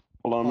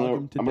 Hold on, Pog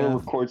him to I'm gonna death.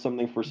 record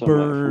something for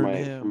Burn my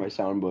him.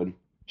 soundboard.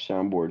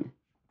 Sound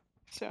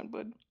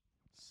good.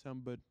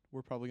 But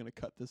we're probably gonna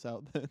cut this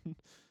out then.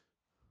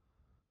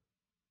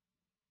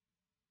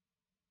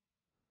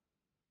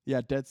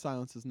 Yeah, dead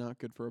silence is not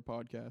good for a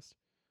podcast.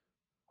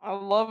 I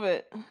love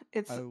it.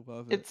 It's I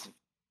love it.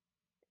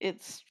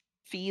 it's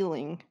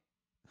feeling.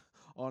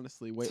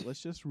 Honestly, wait,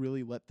 let's just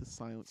really let the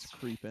silence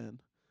creep in.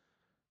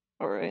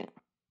 All right.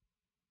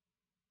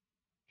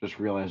 Just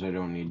realized I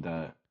don't need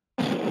that.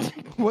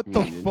 What the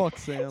Muted. fuck,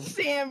 Sam?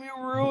 Sam, you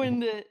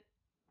ruined it.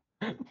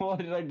 What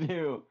did I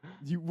do?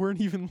 You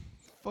weren't even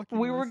fucking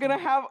We were gonna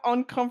listening. have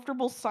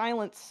uncomfortable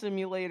silence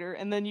simulator,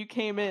 and then you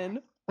came in.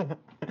 You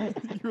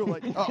were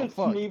like, oh, It's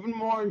fuck. even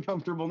more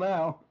uncomfortable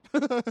now.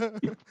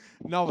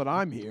 Now that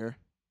I'm here.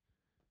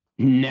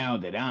 Now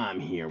that I'm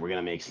here, we're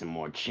gonna make some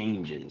more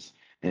changes.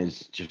 And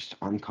it's just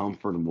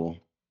uncomfortable.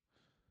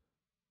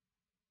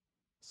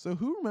 So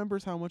who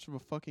remembers how much of a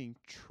fucking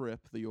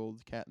trip the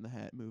old Cat in the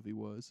Hat movie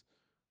was?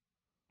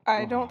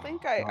 I don't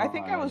think I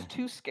think I was God.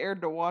 too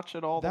scared to watch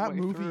it all the That way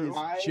movie through. is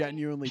I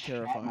genuinely shat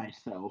terrifying.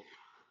 myself.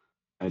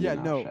 I Yeah,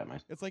 did not no, shat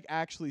myself. it's like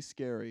actually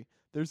scary.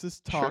 There's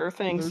this Sure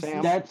thing, there's Sam.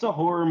 this- That's a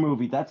horror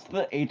movie. That's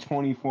the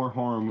A24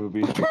 horror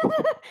movie.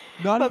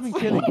 Not even That's-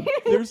 kidding.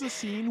 There's a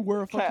scene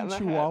where a Cat fucking in the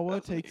Hat, chihuahua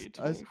that's an takes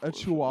A24 a film.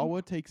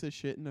 chihuahua takes a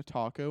shit in a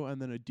taco and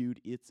then a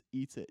dude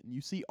eats it. And you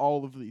see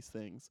all of these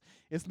things.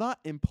 It's not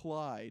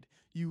implied.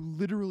 You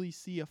literally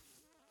see a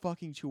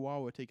fucking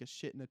chihuahua take a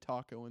shit in a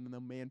taco and then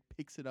the man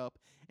picks it up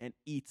and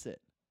eats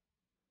it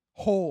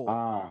whole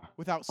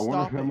without I wonder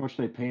how stopping. much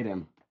they paid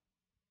him.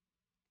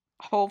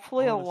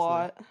 Hopefully a Honestly.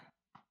 lot.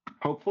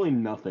 Hopefully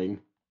nothing.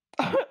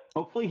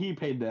 Hopefully he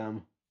paid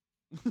them.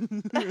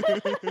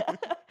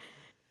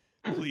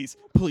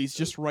 Please,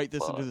 just write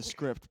this into the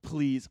script.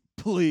 Please.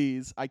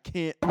 I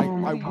can't. I Oh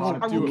my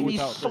won't God, do it please.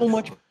 without so this.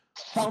 much.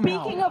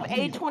 Somehow, Speaking of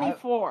please,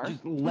 A24,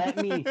 just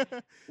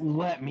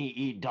let me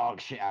eat dog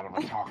shit out of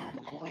a taco,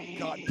 please.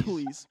 God,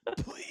 please.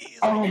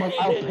 Oh my!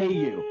 I'll pay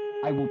you.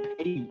 I will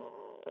pay you.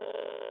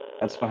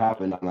 That's what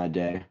happened on that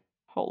day.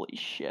 Holy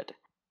shit.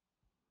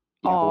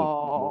 Yeah,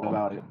 Oh. what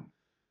about it?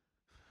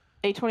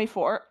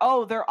 A24.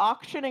 Oh, they're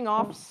auctioning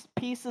off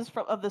pieces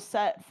of the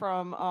set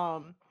from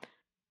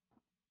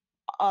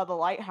the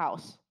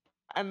Lighthouse,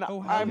 and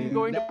Oh, how I'm do you-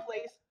 going to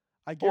place.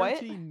 I What?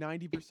 guarantee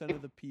 90%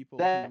 of the people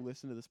That- who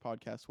listen to this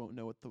podcast won't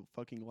know what the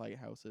fucking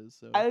Lighthouse is.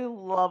 So I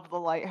love the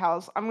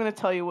Lighthouse. I'm gonna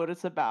tell you what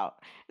it's about.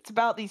 It's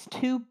about these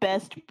two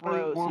best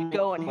bros who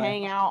go and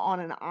hang out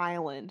on an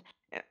island,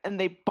 and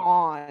they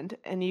bond,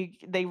 and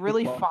they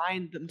really fuck.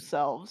 find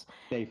themselves.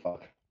 They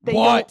fuck. They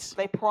What? don't-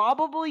 They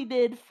probably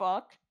did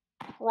fuck.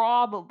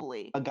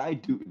 Probably. A guy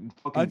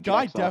a guy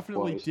jacks off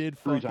definitely twice, did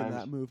 3 fuck in times.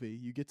 that movie.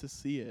 You get to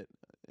see it,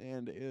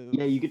 and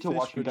Yeah, you get to fish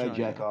watch a guy vagina.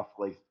 jack off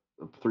like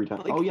 3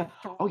 times. Like, Oh yeah,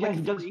 like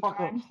he does 3 fuck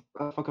times.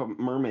 fuck a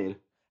mermaid.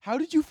 How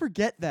did you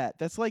forget that?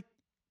 That's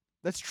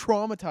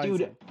traumatizing.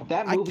 Dude,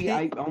 that I movie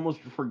I can't- almost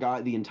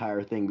forgot the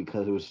entire thing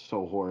because it was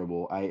so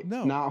horrible.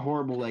 No. Not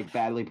horrible like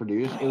badly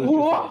produced. It was just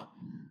like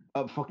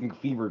a fucking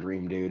fever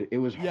dream, dude. It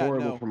was Yeah,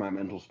 horrible no. for my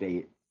mental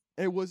state.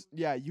 It was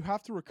you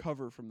have to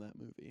recover from that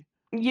movie.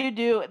 You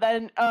do.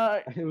 Then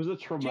It was a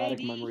traumatic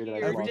JD memory that I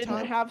here Every lost. didn't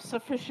time- have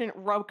sufficient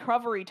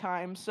recovery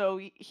time,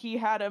 so he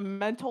had a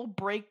mental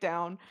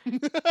breakdown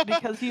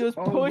because he was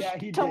Oh, pushed yeah,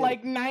 he to did.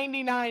 like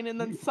 99, and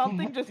then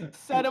something just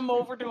set him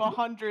over to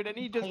 100, and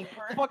he just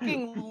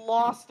fucking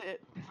lost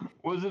it.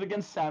 Was it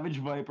against Savage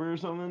Viper or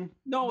something?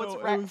 No, it's No,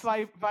 it was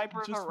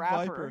Viper the Just rapper.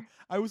 Viper.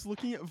 I was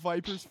looking at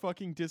Viper's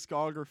fucking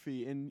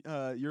discography in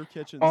your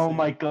kitchen. Oh sink.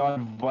 my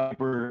god,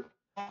 Viper.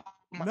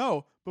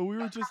 No, but we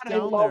were just I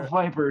down love there.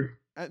 Viper.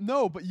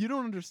 No, but you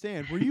don't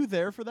understand. Were you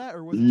there for that,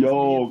 or was it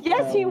Yo, just me?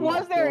 Yes, he Oh,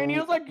 was there, and he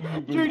was like,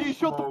 don't "JD, even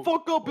shut the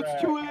smoke fuck up! It's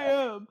crack." 2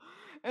 a.m."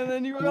 And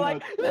then you were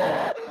like,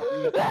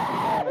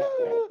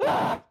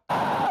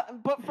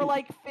 but for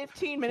like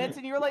 15 minutes,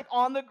 and you were like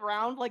on the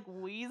ground, like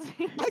wheezing.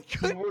 I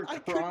couldn't, were I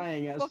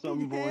crying couldn't at some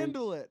fucking point.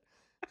 handle it.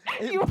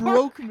 You were It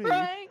broke me.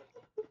 crying,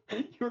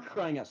 You were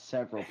crying at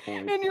several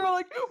points. and you were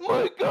like,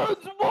 "My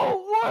guns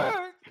won't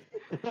work."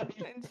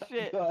 and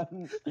shit.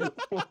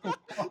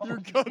 Your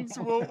guns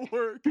won't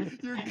work.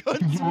 Your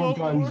guns Your won't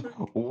guns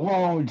work.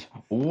 won't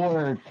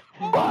work.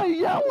 My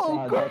yellow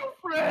God, that's-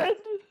 girlfriend.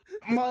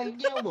 My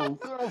yellow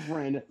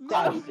girlfriend. Of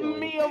That's silly.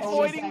 me Tony,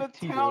 avoiding the back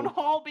to town you.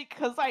 hall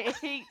because I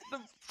hate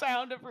the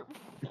sound of her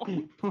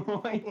voice.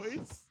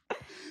 Voice.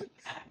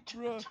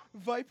 Bruh,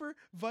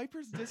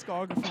 Viper's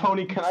discography.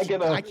 Tony, can I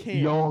get a I can't.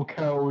 y'all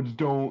cowards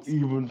don't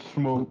even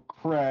smoke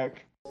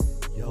crack?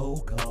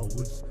 Y'all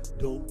cowards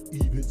don't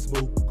even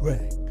smoke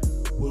crack.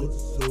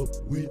 What's up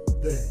with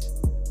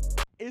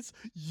that? It's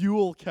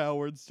Yule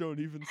cowards don't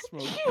even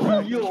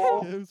smoke.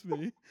 Yule. Excuse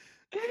me.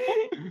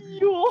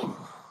 Yule.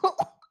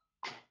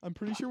 I'm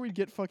pretty sure we'd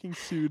get fucking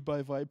sued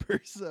by Viper,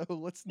 so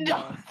let's No,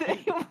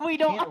 not. we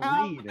don't Can't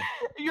have. read.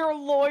 Your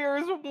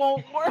lawyers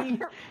won't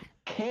work.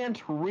 Can't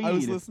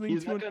read. listening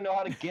He's to not an- gonna know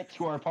how to get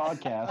to our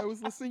podcast. I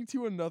was listening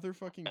to another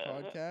fucking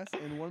podcast,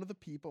 and one of the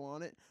people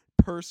on it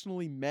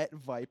personally met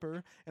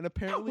Viper, and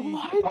apparently,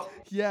 What?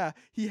 yeah,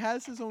 he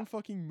has his own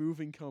fucking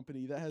moving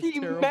company that has He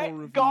terrible met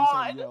reviews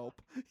God. on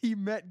Yelp. He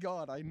met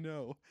God, I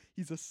know.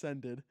 He's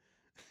ascended.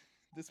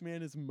 This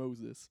man is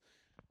Moses.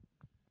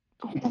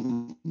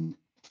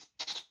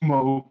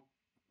 Smoke.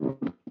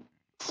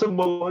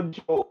 Samoa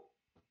Joe.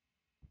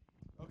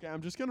 Okay,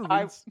 I'm just gonna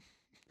I- read.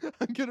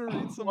 I'm gonna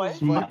read some What? of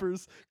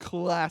Viper's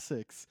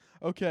classics.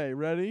 Okay,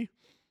 ready?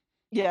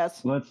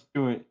 Yes. Let's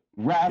do it.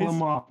 Rattle His-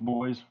 them off,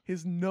 boys.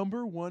 His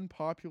number one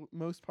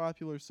most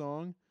popular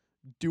song,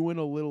 "Doing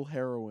a Little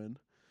Heroin."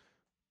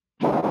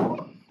 His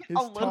A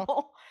top,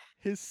 little.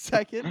 his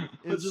second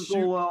Let's is just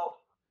go out.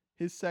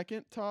 his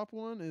second top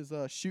one is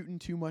 "Shooting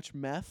Too Much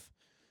Meth."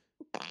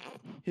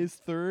 His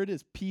third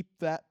is "Peep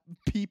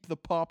the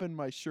Pop in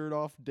My Shirt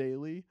Off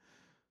Daily."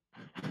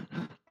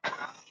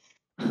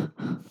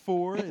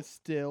 4 is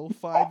 "Still."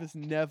 5 is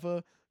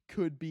 "Never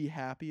Could Be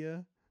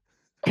Happier."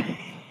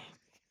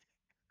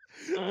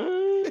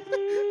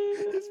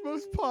 His most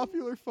most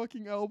popular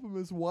fucking album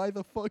is Why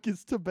the Fuck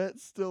Is Tibet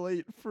Still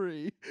Ain't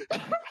Free?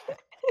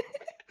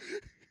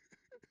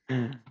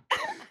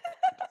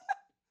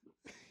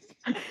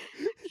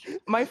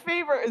 My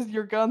favorite is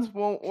Your Guns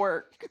Won't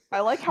Work.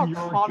 I like how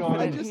Your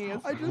confident guns he is.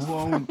 I just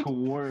won't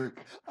found,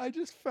 work. I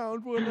just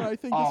found one, and I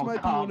think this All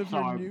might be one cops of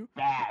your are new,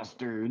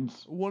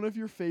 bastards. one of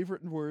your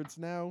favorite words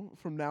now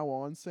from now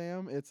on,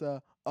 Sam. It's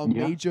a Yeah.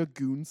 major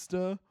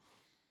goonsta.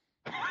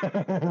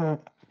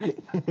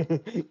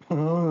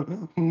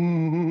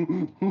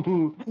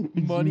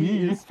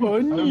 Money is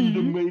I'm the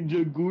funny.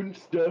 major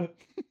goonster.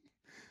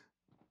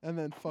 And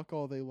then fuck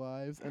all they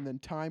lives, and then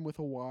time with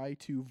a Y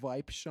to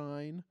Vipe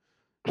Shine,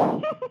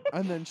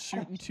 and then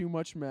shooting too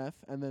much meth,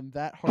 and then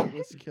that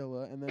heartless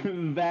killer, and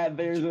then That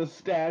there's a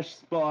stash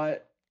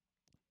spot.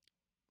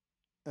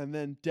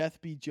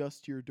 death be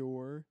just your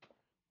door.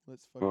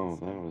 Let's fucking Oh,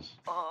 see. that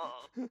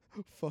was.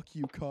 Fuck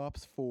you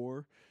cops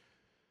 4.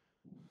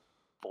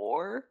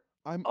 4?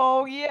 I'm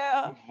Oh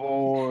yeah.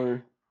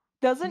 4.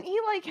 Doesn't he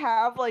like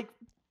have like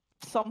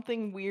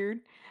something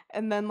weird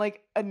and then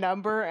like a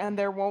number and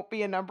there won't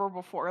be a number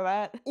before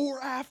that?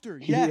 or after.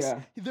 Yes.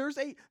 Yeah. There's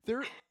a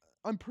there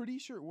I'm pretty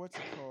sure what's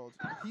it called?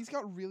 He's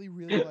got really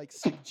like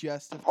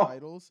suggestive Oh.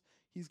 titles.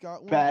 He's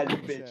got one. Bad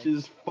let me check.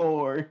 bitches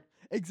 4.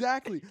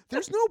 Exactly.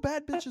 There's no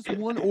bad bitches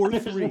 1 or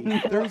 3.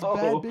 There's bad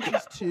No.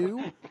 bitches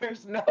 2.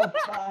 There's no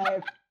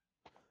 5.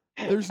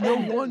 There's no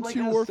There's 1, like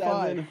 2, a or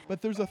 7. 5.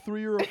 But there's a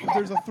 3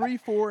 there's a 3,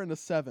 4, and a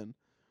 7.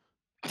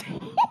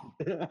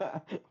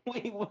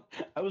 Wait, what?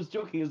 I was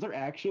joking. Is there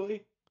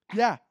actually?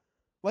 Yeah.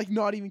 Like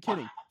not even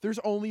kidding. There's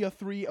only a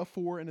 3, a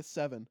 4, and a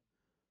 7.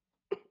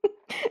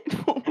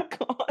 Oh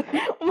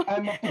god.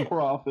 I'm a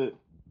prophet.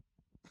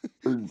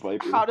 Bird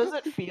Viper. How does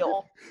it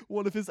feel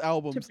One of his to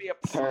albums. be a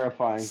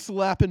Terrifying.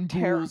 Slapping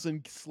Terror. bulls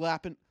and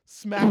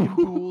smacking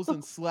bulls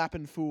and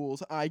slapping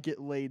fools. I get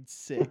laid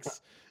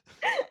 6.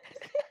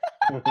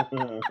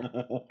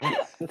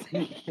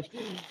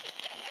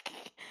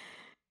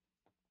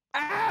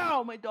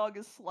 Ow, my dog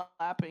is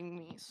slapping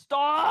me.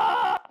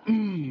 Stop!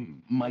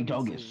 My me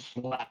dog is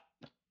see.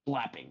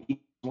 slapping. He's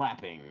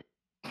slapping.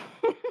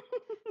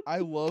 I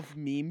love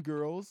Meme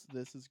Girls.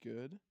 This is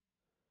good.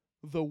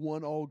 The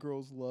One All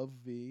Girls Love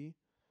V.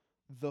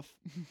 The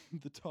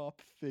the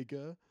Top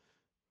Figure.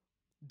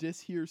 Dis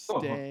Here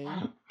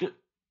Stang.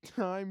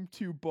 Time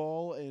to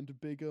Ball and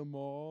Bigger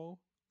Mall.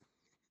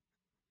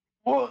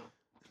 What?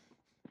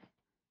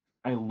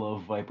 I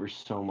love Viper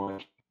so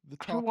much. The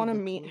I top of want to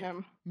the meet clip.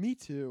 him. Me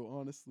too,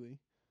 honestly.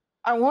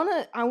 I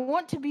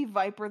want to be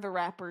Viper the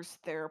rapper's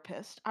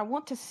therapist. I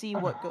want to see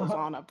what goes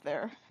on up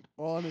there.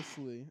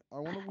 Honestly, I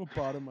want to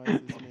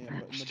lobotomize this man.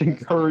 But in Just the best way.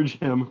 encourage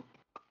him.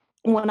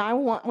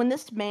 When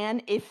this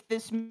man, if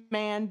this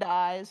man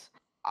dies,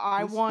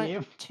 I This- want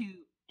if- to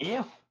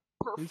If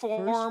His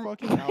perform.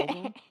 first fucking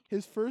album,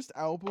 his first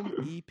album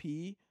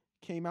EP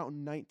came out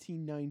in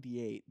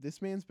 1998.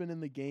 This man's been in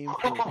the game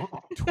for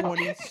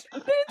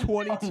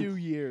 22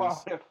 years.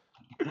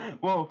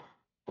 Well,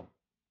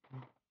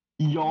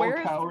 y'all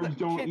Where's the- cowards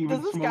don't does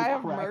even this guy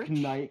have smoke crack merch?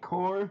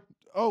 nightcore.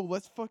 Oh,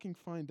 let's fucking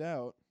find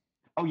out.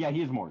 Oh yeah,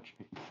 he is Morch.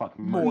 Fuck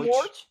Morch.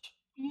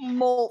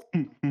 Mort.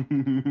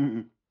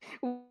 Morch.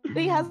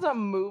 He has a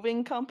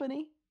moving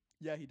company.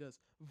 Yeah, he does.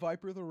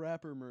 Viper the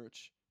Rapper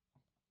merch.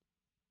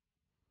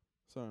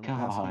 Sorry, I'm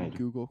asking you God.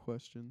 Google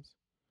questions.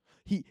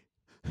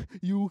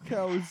 You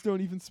cowards don't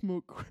even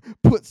smoke.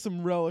 Put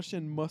some relish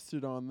and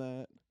mustard on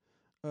that.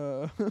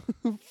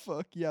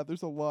 Fuck yeah,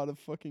 there's a lot of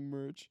fucking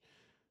merch.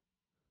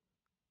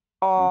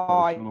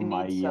 Oh, I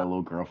My need some.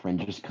 yellow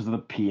girlfriend just because of the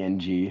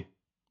PNG.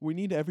 We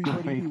need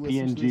everybody who Fake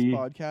listens to this PNG.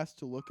 podcast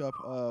to look up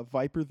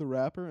Viper the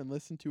Rapper and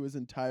listen to his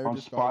entire On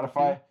discography.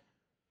 Spotify.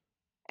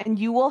 And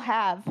you will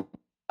have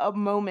a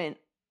moment,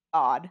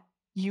 Odd.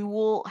 You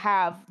will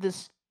have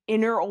this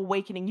inner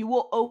awakening. You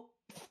will open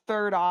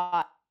third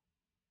eye,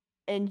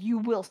 and you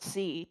will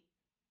see.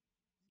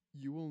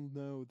 You will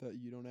know that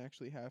you don't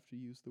actually have to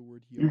use the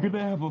word You're gonna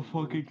yard have a for the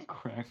word. fucking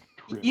crack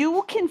trip.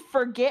 You can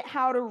forget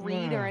how to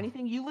read or Yeah.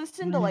 anything. You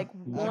listen to like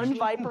one Actually,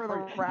 Viper the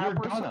you're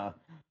rapper. gonna.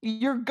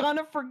 You're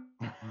gonna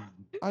forget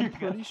I'm You're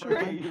pretty gonna sure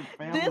forget your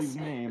family's this.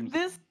 names.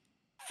 This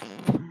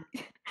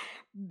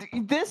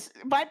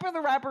Viper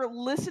the rapper.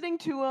 Listening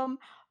to him,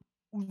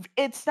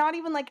 it's not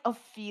even like a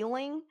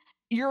feeling.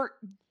 Your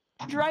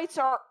dendrites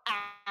are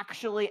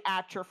actually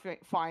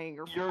atrophying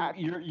your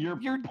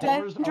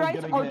pores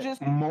dendrites gonna are get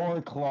just-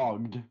 more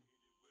clogged.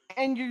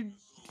 and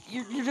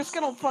you're just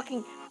gonna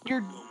fucking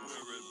your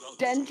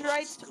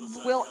dendrites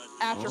will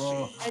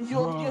atrophy, and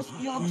you'll just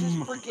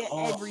forget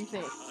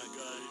everything.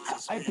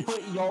 I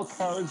put y'all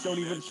cowards don't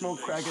even smoke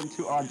crack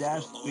into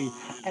Audacity,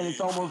 and it's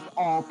almost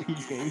all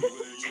peaking.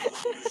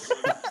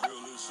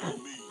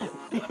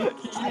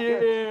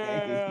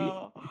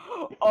 Yeah.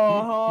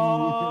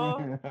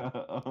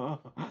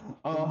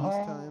 In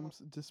these times,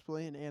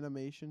 display an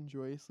animation,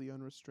 joyously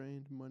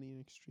unrestrained, money,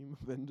 and extreme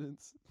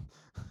abundance.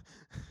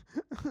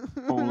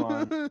 Hold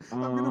on.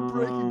 I'm gonna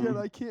break again.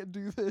 I can't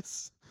do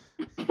this.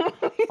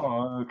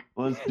 Fuck.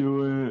 Let's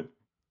do it.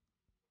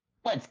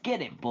 Let's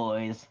get it,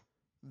 boys.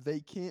 They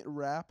can't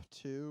rap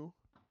too.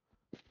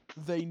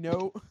 They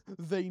know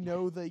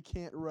they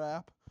can't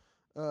rap.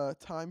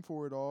 Time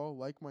for it all.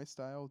 Like my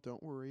style.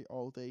 Don't worry.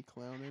 All day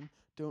clowning.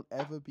 Don't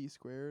ever be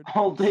squared.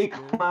 All day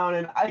Scared.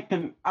 clowning. I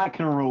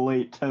can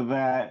relate to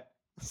that.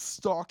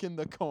 Stalking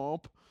the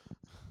comp.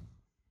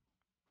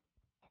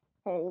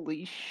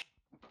 Holy sh!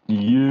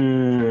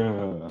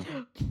 Yeah.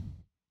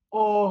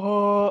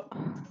 Oh.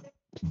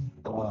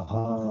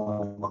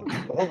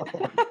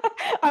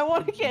 I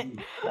want to get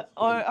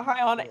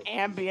high on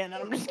Ambien, and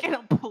I'm just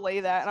gonna play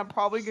that, and I'm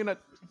probably gonna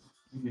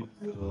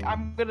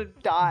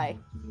die.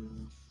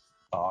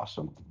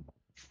 Awesome.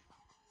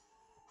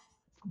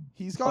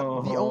 He's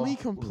got the only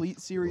Uh-huh. complete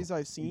series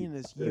I've seen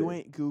is You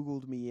Ain't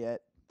Googled Me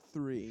Yet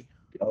 3.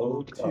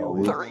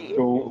 Three.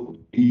 Don't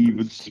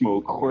even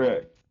smoke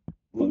crack.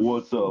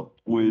 What's up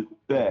with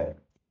that?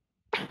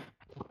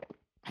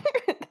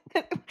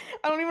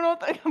 I don't even know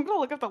what I'm gonna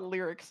look up the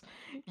lyrics.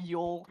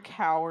 You'll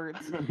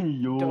cowards.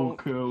 Yo, Don't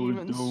cowards,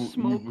 even don't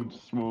smoke- even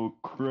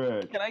smoke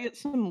crack. Can I get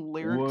some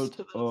lyrics What's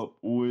to this? up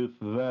with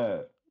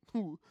that?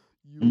 You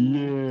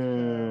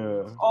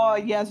Yeah. cowards. Oh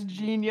yes,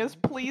 genius.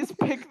 Please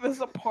pick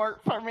this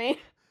apart for me.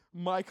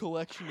 My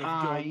collection of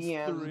guns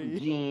 3.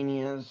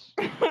 genius.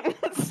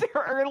 So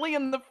early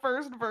in the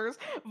first verse,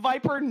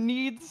 Viper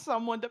needs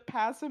someone to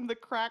pass him the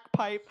crack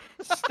pipe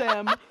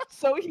stem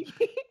so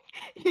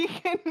he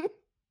can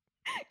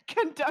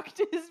conduct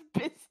his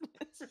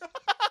business.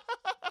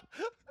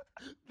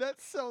 That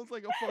sounds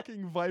like a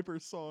fucking Viper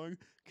song.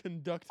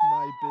 Conduct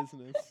my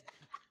business.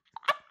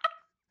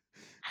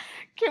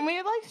 Can we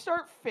like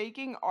start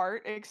faking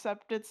art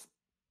except it's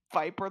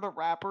Viper the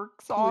rapper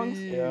songs?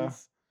 Please. Yeah.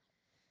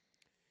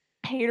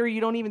 Hater, you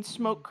don't even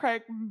smoke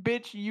crack,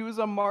 bitch. Use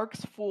a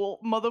Marx fool.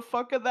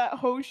 Motherfucker, that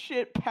hoe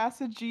shit,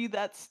 pass a G,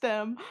 that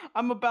stem.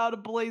 I'm about to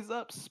blaze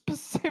up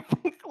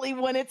specifically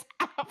when it's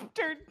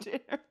after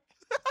dinner.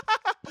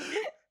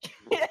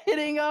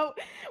 Hitting out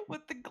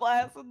with the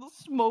glass and the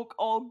smoke,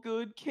 all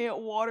good. Can't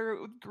water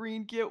it with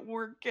green. Get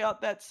work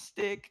out that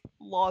stick.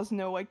 Laws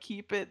know I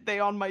keep it. They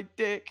on my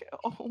dick.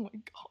 Oh my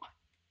god.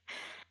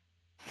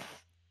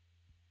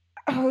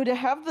 Oh, to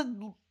have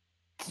the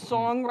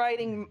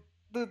songwriting,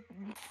 the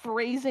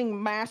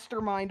phrasing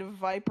mastermind of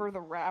Viper the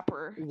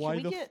rapper. Why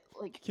Can the we f- get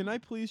like? Can I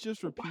please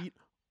just repeat?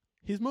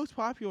 His most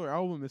popular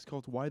album is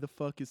called Why the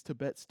Fuck Is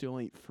Tibet Still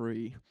Ain't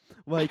Free?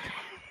 Like,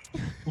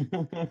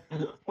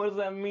 What does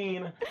that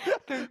mean?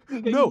 They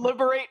No.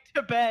 liberate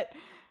Tibet.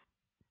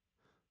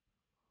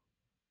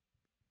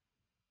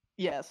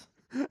 Yes.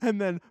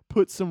 and then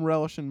put some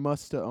relish and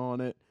musta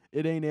on it.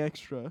 It ain't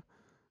extra.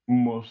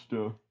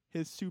 Musta.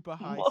 His super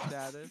high Must-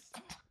 status.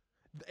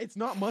 It's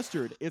not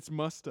mustard, it's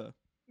musta.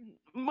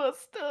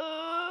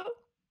 Musta.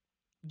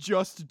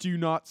 Just do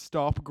not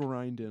stop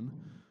grinding.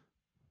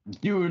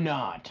 Do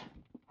not.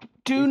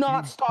 Do If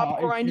not you stop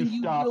if grinding.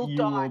 You stop, will you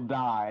die. will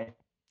die.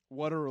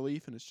 What a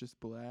relief, and it's just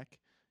black.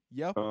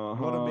 Yep, what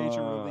a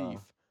major Uh-huh. relief.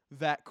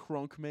 That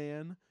crunk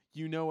man,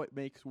 you know it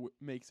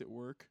makes it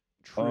work.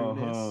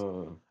 Trueness.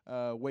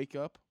 Uh-huh. Wake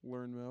up,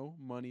 learn mo,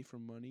 money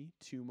from money,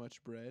 too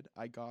much bread,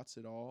 I gots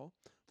it all.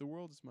 The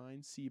world is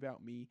mine, see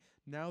about me,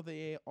 now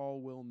they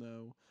all will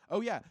know.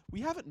 Oh yeah, we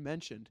haven't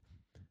mentioned,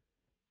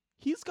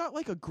 he's got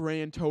like a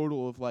grand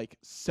total of like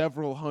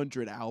several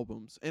hundred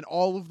albums, and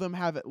all of them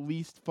have at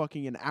least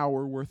fucking an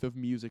hour worth of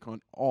music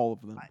on all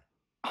of them.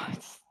 Oh,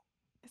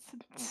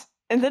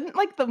 and then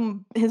like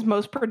his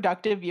most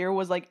productive year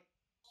was like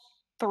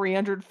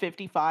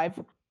 355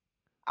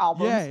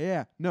 albums.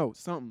 Yeah, no,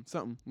 something.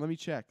 Let me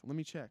check.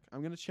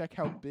 I'm gonna check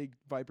how big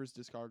Viper's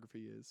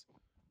discography is.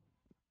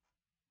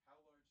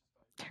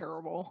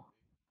 Terrible.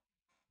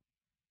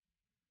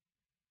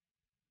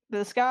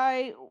 This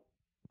guy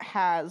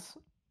has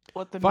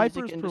what the Viper's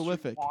music industry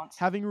prolific, wants.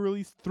 having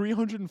released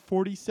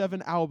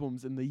 347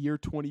 albums in the year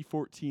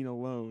 2014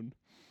 alone.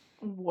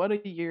 What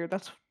a year.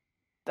 That's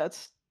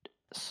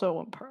so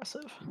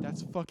impressive.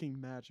 That's fucking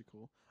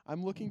magical.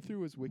 I'm looking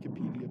through his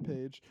Wikipedia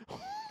page.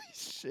 Holy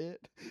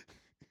shit.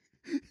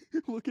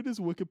 Look at his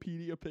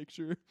Wikipedia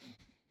picture.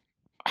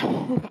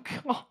 Oh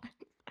god.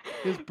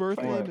 His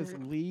birth name What? is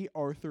Lee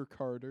Arthur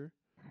Carter,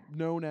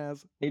 known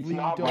as It's Lee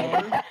not Dog,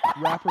 Viper?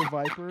 Rapper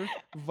Viper,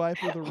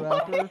 Viper the Why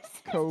Rapper, is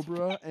this-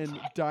 Cobra, and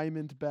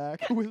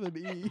Diamondback with an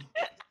E.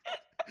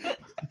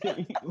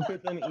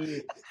 With an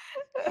E.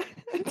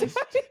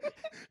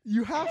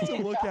 You have to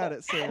look at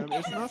it, Sam.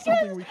 It's not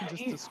something we can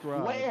just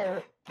describe.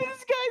 Where?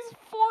 This guy's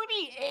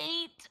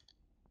 48.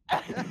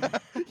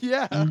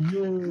 Yeah,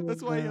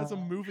 that's why he has a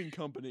moving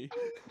company.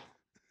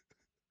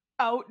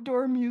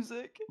 Outdoor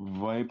music.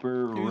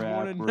 Viper He was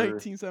born in rapper.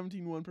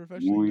 1917, one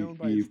professionally known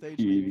by his stage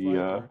name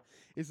Wikipedia. Viper,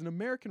 is an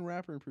American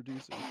rapper and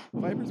producer.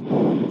 Viper's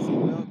been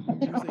releasing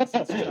music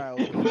since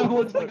childhood. That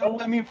looks like a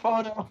Lemmy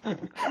photo.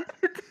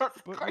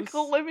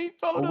 Let me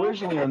photo.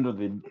 Originally under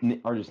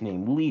the artist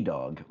name Lee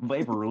Dog,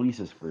 Viper released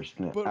his first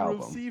but album.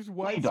 received Dog.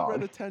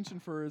 widespread attention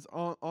for his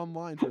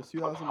online for his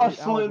 2008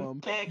 Hustlin' album,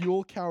 dick.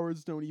 You'll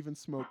Cowards Don't Even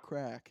Smoke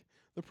Crack.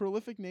 The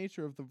prolific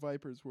nature of the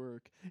Vipers'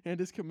 work and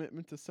his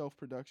commitment to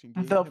self-production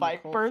gave The him a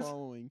cult Vipers?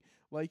 following,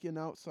 like an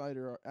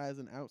outsider as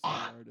an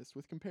outsider artist,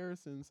 with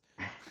comparisons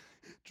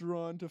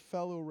drawn to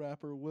fellow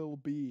rapper Lil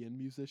B and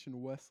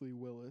musician Wesley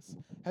Willis.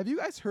 Have you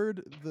guys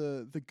heard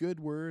the good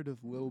word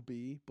of Lil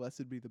B?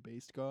 Blessed be the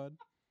bass god.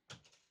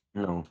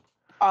 No.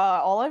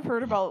 All I've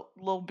heard about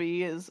Lil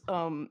B is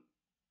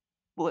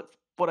what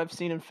I've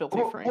seen in Filthy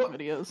What- Frank what-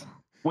 videos.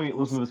 Wait,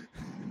 listen to this.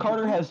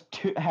 Carter has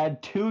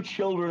had 2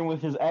 children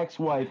with his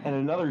ex-wife and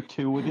another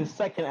 2 with his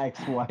second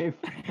ex-wife.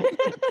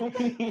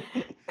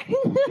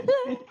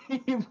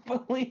 He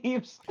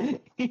believes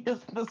he is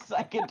the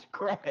second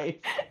Christ.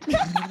 He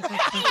is.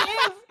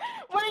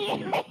 What do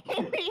you mean?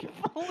 He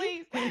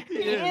believes he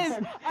is.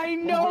 is. I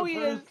know he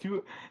is.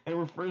 And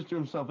refers to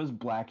himself as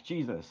Black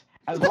Jesus.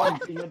 As well as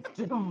being a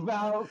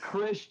devout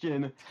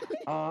Christian.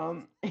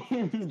 In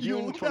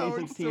June You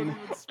cowards don't 2016, even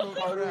smoke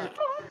Carter, crack.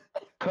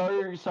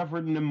 Carter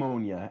suffered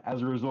pneumonia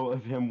as a result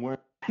of him wearing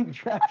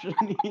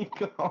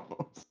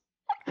Traptionicos.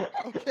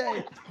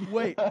 Okay,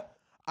 wait.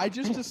 I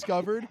just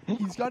discovered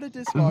he's got a The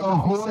discography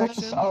horse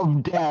section.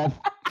 of death.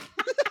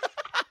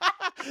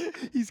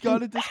 He's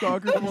got a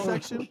discography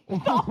section.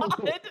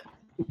 God.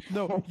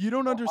 No, you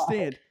don't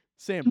understand.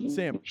 Sam. He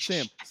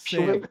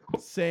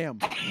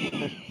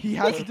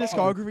has a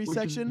discography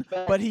section,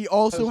 but he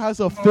also has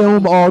a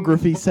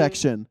filmography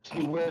section.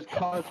 He wears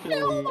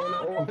constantly in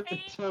order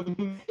to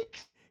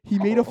mix. He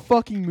made a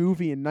fucking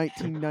movie in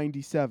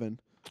 1997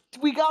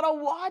 We gotta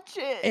watch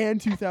it. and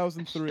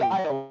 2003.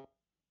 Style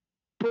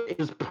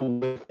is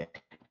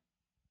prolific.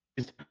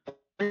 His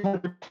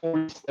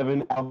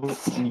 347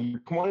 albums in the year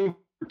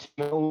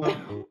 2014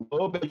 alone,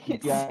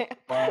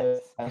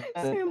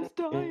 Sam's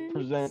dying.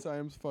 present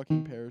Sam's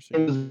fucking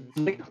perishing.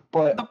 music,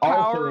 but The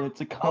also power in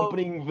its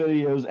accompanying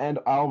videos and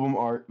album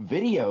art.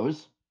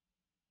 Videos.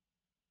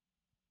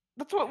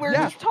 That's what we're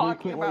Yeah. just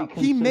talking about.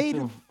 He consists made.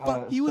 of,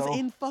 He was self-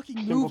 in fucking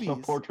simple movies.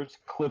 self-portraits,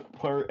 clip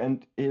art,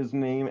 and his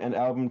name and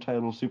album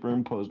title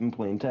superimposed in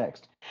plain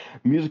text.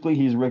 Musically,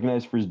 he's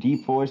recognized for his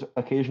deep voice,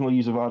 occasional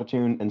use of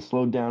autotune, and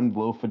slowed down,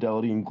 low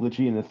fidelity, and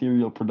glitchy and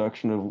ethereal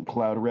production of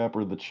cloud rap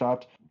or the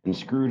chopped and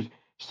screwed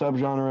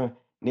subgenre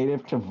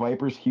native to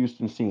Viper's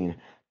Houston scene.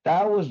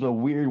 That was a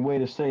weird way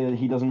to say that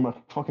he doesn't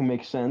fucking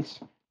make sense.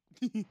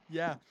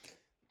 Yeah.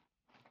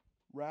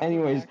 Rapper,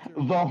 Anyways, actor,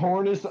 the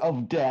Hornus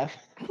of Death.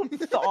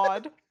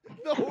 Thawed.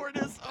 The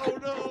Hornus. Oh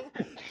no.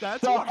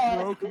 That's Stop. what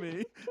broke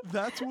me.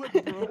 That's what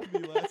broke me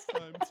last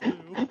time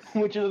too.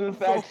 Which is in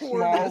fact small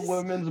Hornus.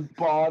 women's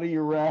body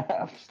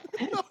wraps.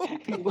 He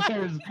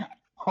wears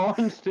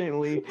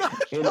constantly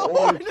in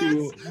order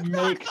to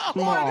make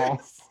small.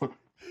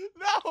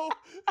 No.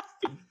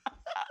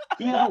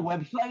 You have a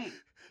website?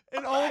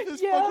 And all of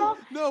his Yeah.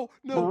 fucking no.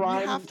 We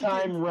Prime have to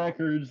Time get,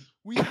 Records.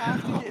 we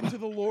have to get into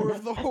the lore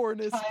of the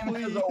Hornus, Time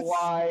please. has a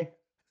Y.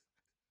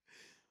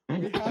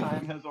 have-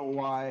 Time has a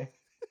Y.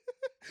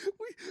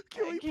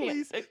 Can we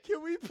can't-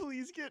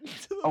 please get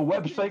into the A fucking-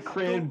 website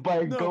created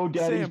by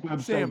GoDaddy's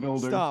website Sam,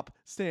 builder. Stop.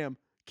 Sam,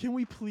 can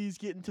we please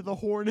get into the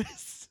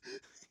Hornus?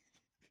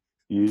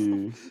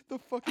 Yeah. The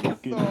fucking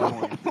Get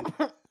thought.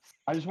 going.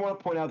 I just want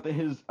to point out that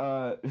his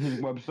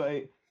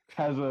website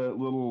has a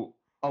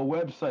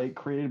website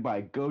created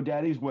by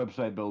GoDaddy's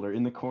website builder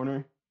in the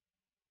corner,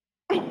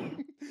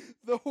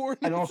 The Hornus.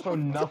 and also of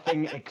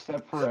nothing Death.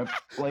 except for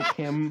like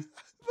him.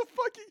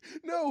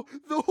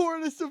 The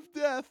Hornus of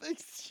Death.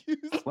 Excuse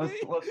Let's me.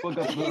 look up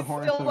the He's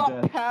Hornus still of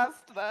not Death.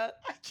 past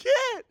that. I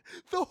can't.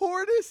 The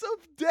Hornus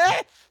of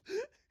Death.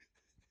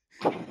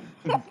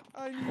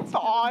 I need to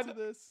Thawed. get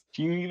into this.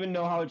 Do you even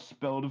know how it's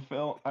spelled,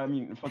 Phil? I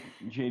mean, fuck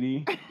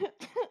JD.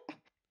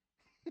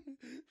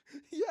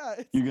 Yeah,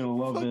 it's You're gonna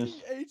love fucking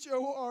this.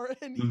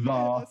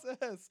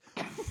 HORNESS.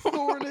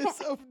 Hornus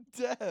of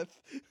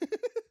Death.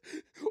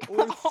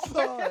 Or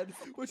Thawed,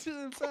 which is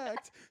in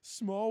fact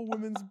small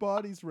women's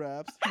bodies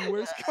wraps he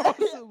wears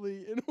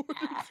constantly in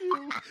order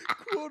to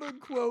quote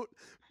unquote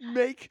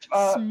make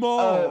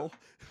small.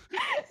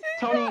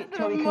 Tony,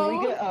 can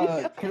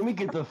we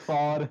get the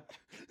thawed?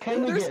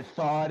 Can we There's- get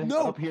thawed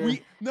No, up here?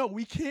 we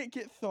can't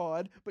get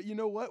thawed, but you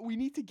know what? We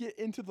need to get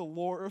into the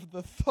lore of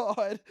the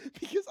thawed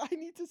because I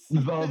need to see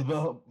this.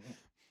 The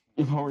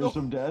Hornus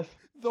of Death.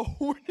 The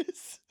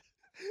Hornus.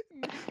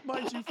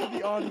 Mind you, for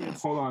the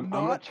audience, Hold on, I'm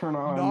gonna not turn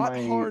on not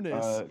my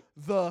harness.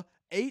 The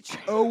HORNESS.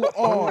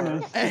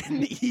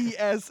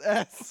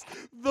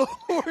 The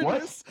What?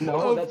 Hornus No,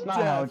 of that's not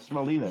Death. how it's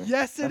spelled either.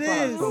 Yes, it That's not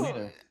how it's is. spelled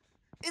either.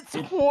 It's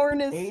It's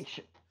Hornus.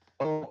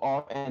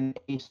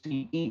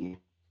 HORNACE.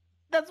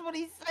 That's what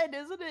he said,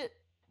 isn't it?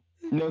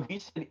 No, he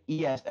said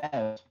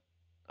ESS.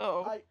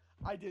 Oh.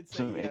 I did say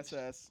So it's-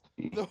 ESS.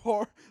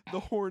 The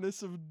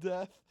Hornus of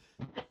Death.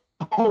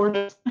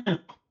 Hornus.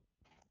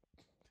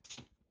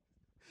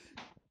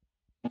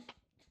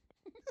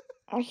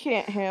 I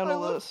can't handle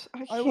love- this.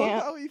 I I love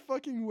can't. how he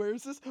fucking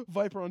wears this.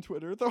 Viper on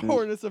Twitter. The Mm.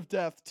 Hornus of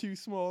Death. 2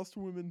 smallest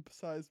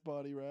women-sized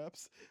body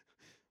wraps.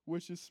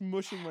 Which is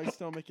smushing my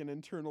stomach and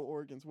internal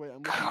organs. Wait, I'm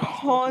looking at his fucking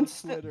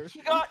Constant. Twitter.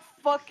 He got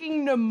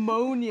fucking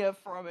pneumonia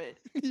from it.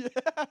 Yeah.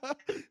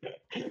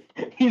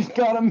 He's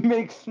gotta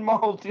make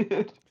small,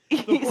 dude. The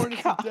He's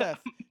Hornets got- of Death.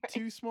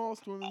 2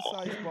 smallest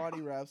women-sized body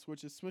wraps,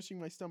 which is smishing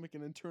my stomach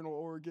and internal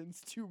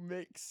organs to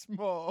make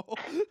small.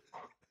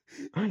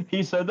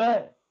 He said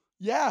that.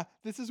 Yeah,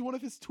 this is one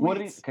of his tweets. What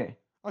did he, okay?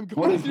 I'm what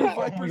going is through it? Oh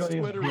my Viper's God, he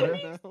has Twitter Twitter?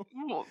 right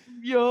now.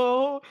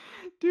 Yo,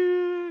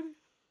 dude.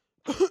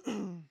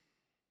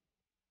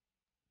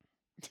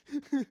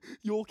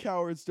 You'll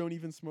cowards don't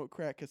even smoke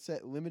crack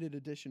cassette limited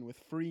edition with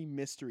free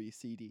mystery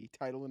CD,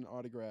 title and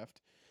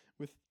autographed,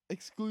 with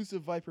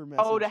exclusive Viper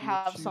message. Oh, to you would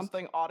have choose-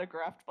 something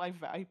autographed by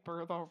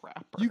Viper the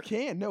Rapper. You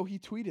can. No, he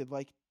tweeted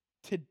like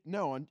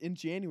in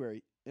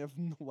January of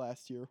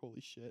last year.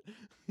 Holy shit.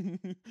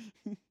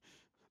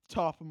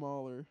 Top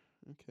Mauler.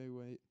 Okay,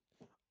 wait.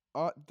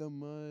 Out the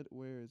mud.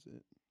 Where is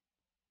it?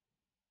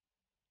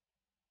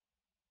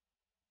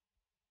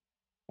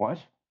 What?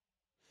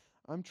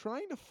 I'm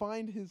trying to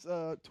find his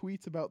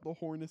tweets about the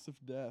Hornets of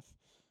Death.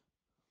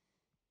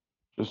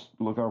 Just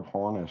look up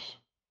Hornets.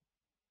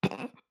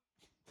 I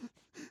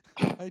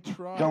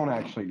tried. Don't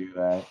man. actually do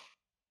that.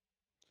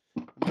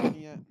 I'm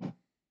looking at.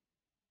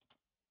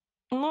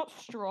 I'm not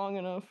strong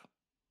enough.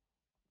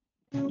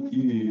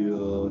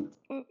 Yeah.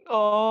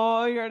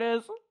 Oh, here it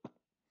is.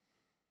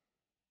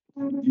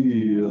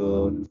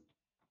 Yeah.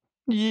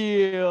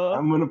 Yeah.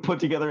 I'm gonna put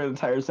together an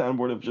entire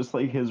soundboard of just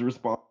like his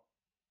response.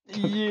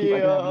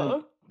 Yeah.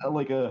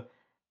 Like a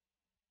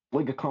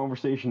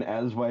conversation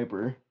as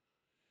Viper.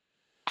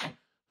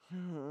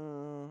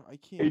 I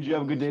can't. Hey, did you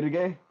have a good day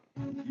today?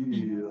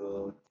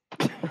 Yeah.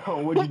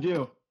 Oh, what'd you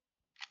do?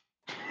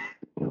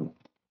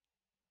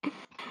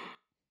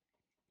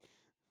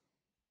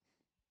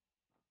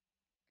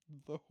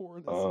 The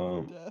Hornets of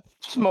Um, Death.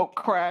 Smoke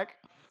crack.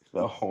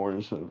 The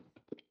horns of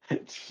Okay,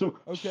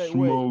 wait.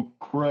 smoke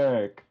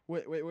crack.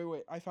 Wait.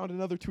 I found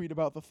another tweet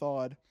about the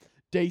Thawed.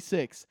 Day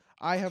 6.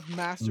 I have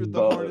mastered the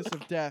Thawed. Harness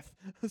of Death.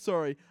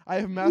 Sorry. I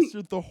have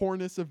mastered the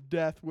Harness of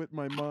Death with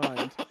my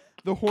mind.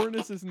 The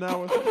Hornets is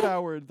now a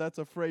coward that's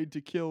afraid to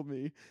kill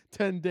me.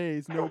 10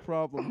 days, no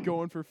problem.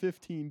 Going for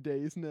 15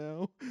 days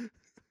now.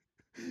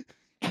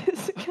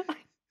 This guy.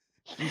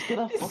 He's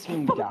gonna is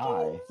fucking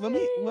die.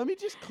 Let me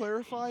just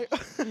clarify.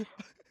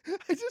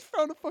 I just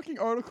found a fucking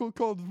article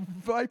called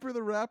Viper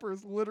the Rapper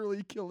is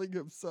literally killing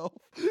himself.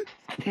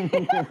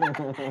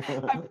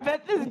 I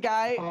bet this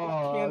guy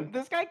Oh.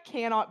 this guy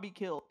cannot be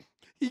killed.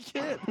 He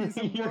can't. He's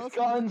Your impossible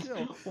guns to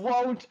kill.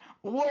 won't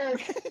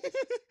work.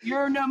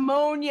 Your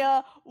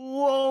pneumonia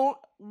won't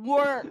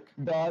work.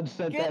 Dodge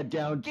sent that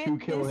down to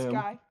kill this him.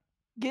 guy.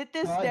 Get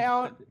this Dodge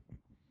down. sent-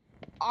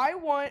 I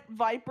want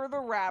Viper the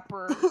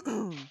Rapper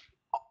gotta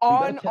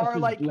on test our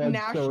his like blood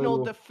national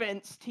so-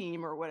 defense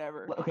team or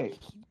whatever. Okay,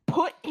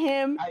 Put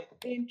him I-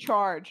 in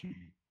charge.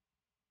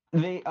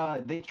 they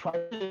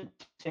tried to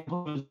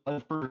sample his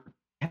blood for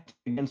tests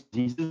against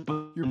diseases,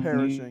 but You're the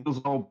perishing.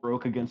 needles all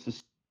broke against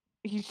his.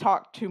 He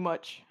talked too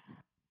much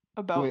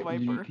about Wait,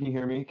 Viper. can you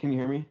hear me? Can you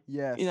hear me?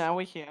 Yes. You know,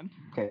 we can.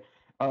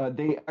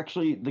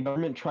 The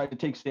government tried to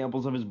take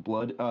samples of his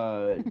blood.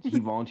 He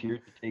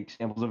volunteered to take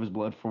samples of his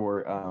blood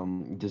for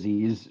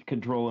disease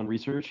control and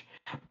research,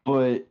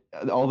 but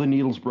all the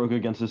needles broke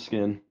against his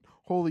skin.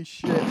 Holy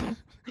shit.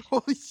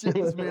 Holy shit,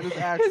 this man is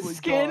actually His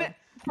skin gone.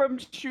 from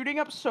shooting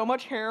up so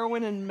much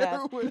heroin and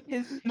meth. Heroin.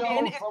 His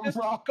skin is just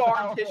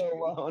scar tissue.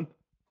 alone.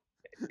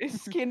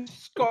 His skin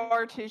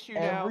scar tissue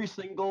now. Every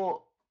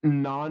single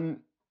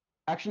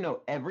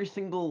every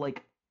single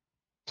like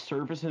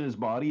surface in his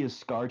body is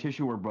scar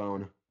tissue or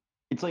bone.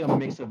 It's like a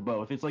mix of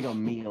both. It's like a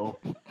meal.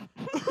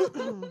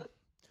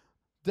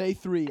 Day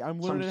 3.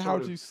 I'm Some learning how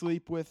sort to of-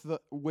 sleep with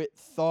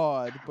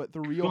Thawed, but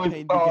the real With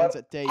pain Thawed. begins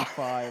at day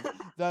 5.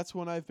 That's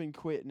when I've been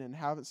quitting and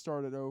haven't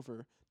started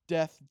over.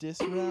 Death dis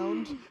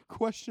round?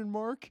 Question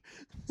mark.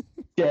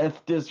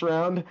 Death this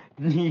round.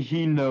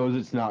 He knows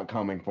it's not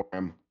coming for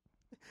him.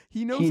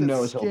 He knows He it's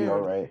knows he'll scared. be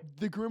alright.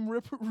 The Grim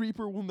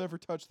Reaper will never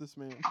touch this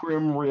man.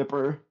 Grim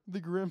Ripper. The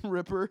Grim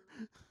Ripper.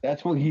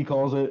 That's what he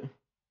calls it.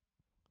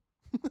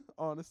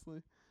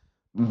 Honestly.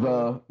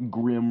 The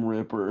Grim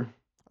Ripper.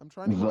 I'm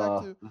trying to go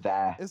back to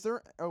That. Is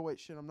there Oh wait,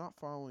 shit, I'm not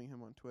following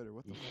him on Twitter.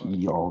 What the fuck?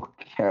 Y'all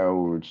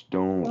cowards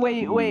don't.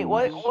 Wait,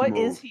 what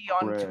is smoke he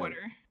on crack.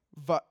 Twitter?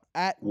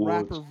 At What?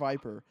 Rapper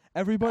Viper.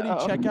 Everybody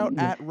Oh. check out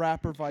at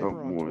Rapper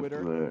Viper on What's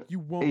Twitter. that? You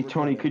won't Hey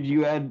Tony, regret it. could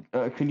you add?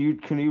 Can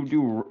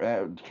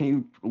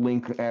you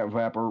link at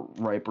Vapor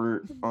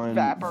Riper on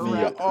Vapor the-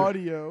 Via Rapper.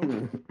 audio.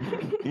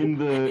 in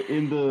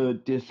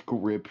the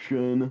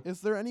description?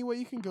 Is there any way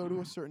you can go to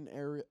a certain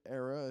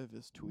era of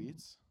his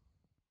tweets?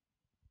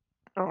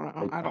 I don't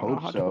know. I I don't know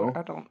hope how so.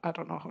 I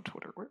don't know how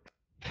Twitter works.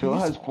 Phil you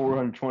has s-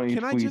 420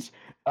 Can I tweets. just-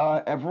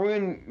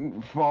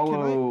 Everyone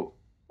follow.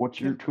 What's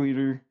your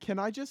Twitter? Can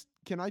I just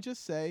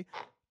say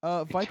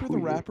Viper the Tweet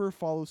it. Rapper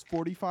follows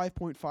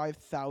 45.5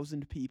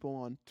 thousand people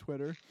on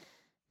Twitter.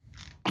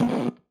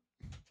 I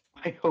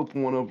hope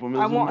one of them is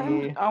I want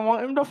me. him. I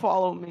want him to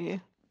follow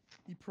me.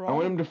 He I probably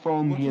want him to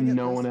follow me and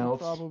no one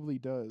else. Probably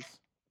does.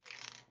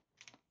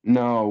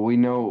 No, we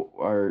know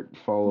our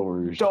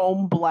followers.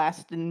 Dome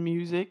blasting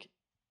music.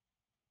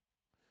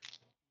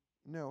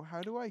 No,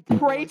 how do I go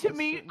Pray like, to a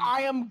me, certain-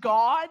 I am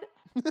God.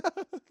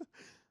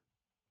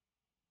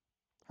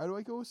 How do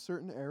I go a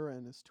certain era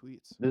in his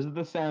tweets? This is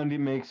the sound he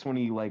makes when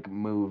he like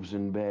moves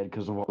in bed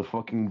because of all the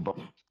fucking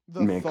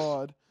The mix.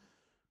 thawed.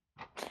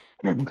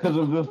 Because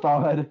of the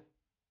thawed.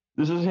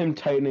 This is him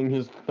tightening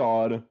his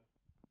thawed.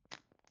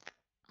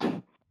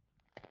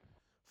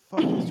 Fuck,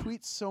 he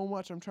tweets so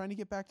much. I'm trying to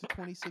get back to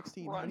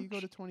 2016. How do you go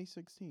to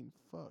 2016?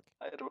 Fuck.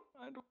 I don't.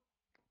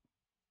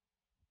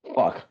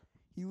 Fuck.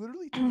 He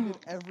literally tweeted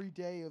every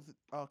day of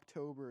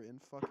October in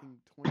fucking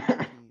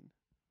 2018.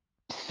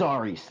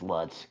 Sorry,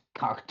 sluts.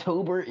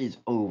 Cocktober is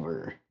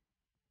over.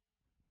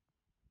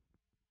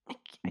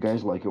 You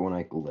guys like it when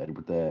I led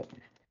with that?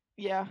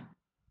 Yeah.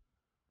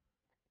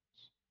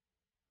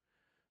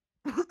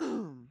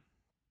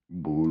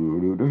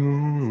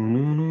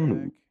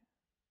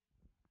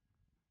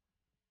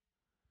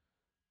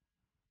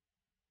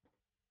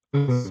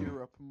 Back.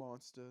 Syrup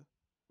monster.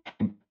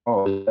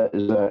 Oh, is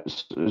that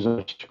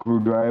a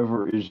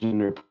screwdriver is in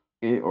their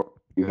pocket, or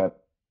you have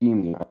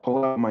steaming? I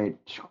pull out my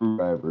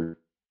screwdriver.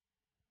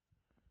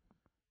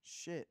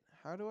 Shit.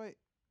 How do I?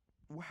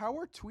 How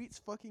are tweets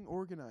fucking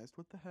organized?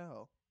 What the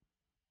hell?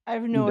 I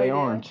have no they idea.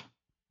 aren't.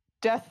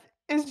 Death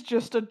is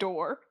just a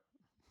door.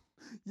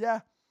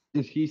 Yeah.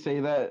 Does he say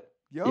that?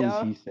 Yup.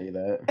 Yeah. Does he say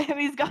that? And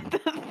he's got the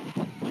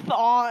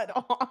thought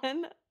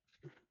on.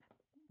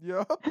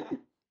 Yup.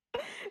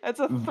 That's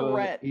a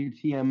threat. The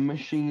ATM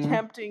machine.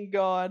 Tempting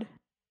God.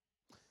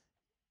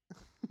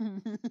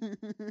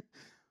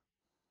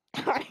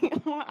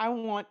 I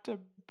want to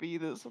be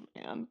this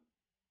man.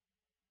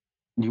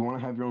 You want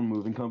to have your own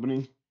moving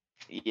company?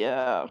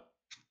 Yeah. I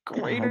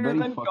Greater bet he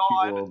than fucks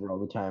God. people over all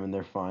the time, and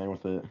they're fine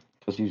with it.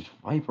 Because he's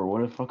Viper.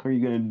 What the fuck are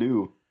you gonna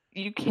do?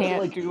 You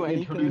can't do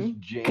Introduce anything.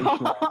 Jay Cops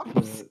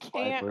Schlatt to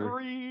can't Viper.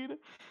 read.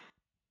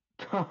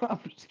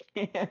 Cops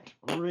can't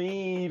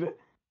read.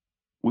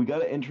 We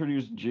gotta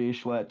introduce Jay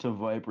Schlatt to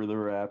Viper the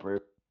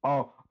rapper.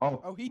 Oh, He my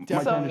time to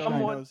definitely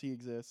shine. knows he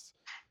exists.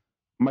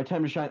 My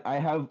time to shine. I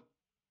have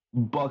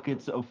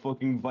buckets of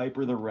fucking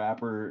Viper the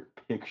rapper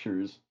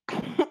pictures.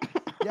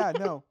 Yeah,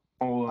 no.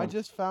 Hold on. I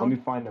just Let me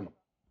found find them.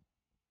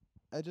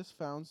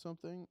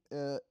 something.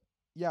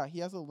 Yeah, he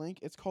has a link.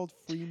 It's called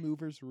Free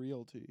Movers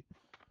Realty.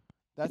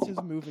 That's his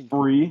moving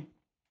company.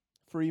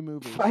 Free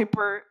Movers.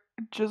 Viper,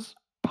 just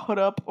put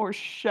up or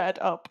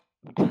shut up.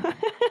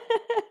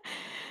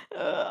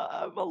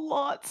 I'm a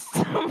lot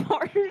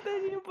smarter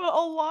than you, but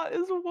a lot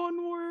is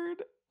one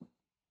word.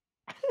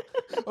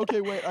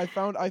 Okay, wait. I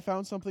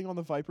found something on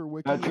the Viper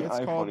wiki. That's It's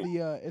called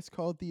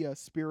iFunny. the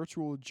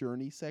spiritual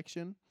journey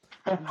section.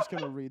 I'm just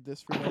gonna read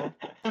this for y'all.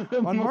 The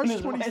On moon March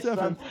is my 27th.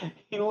 son.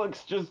 He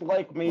looks just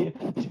like me.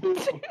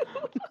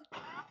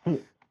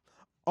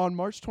 On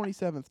March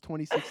 27th,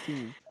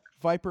 2016,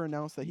 Viper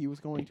announced that he was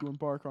going to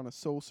embark on a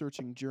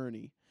soul-searching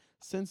journey.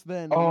 Since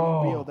then, he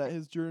revealed that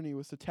his journey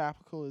was to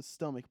tackle his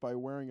stomach by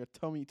wearing a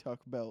tummy tuck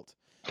belt.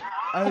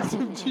 As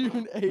of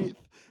June 8th,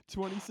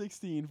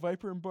 2016,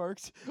 Viper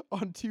embarked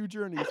on 2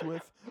 journeys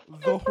with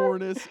the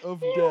Hornets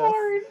of Death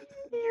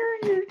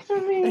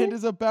and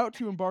is about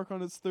to embark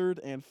on his 3rd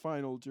and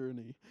final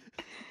journey.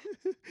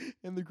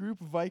 In the group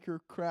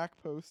Viper Crack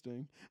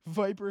posting,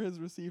 Viper has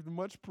received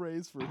much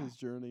praise for his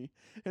journey.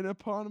 An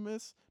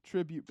eponymous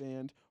tribute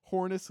band,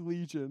 Hornets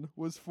Legion,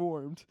 was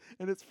formed,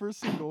 and its first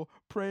single,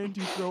 Praying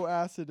to Throw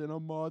Acid in a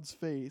Mod's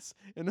Face,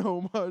 in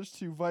homage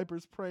to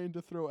Viper's praying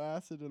to throw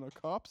acid in a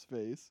cop's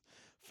face,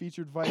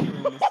 featured Viper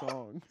in the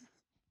song.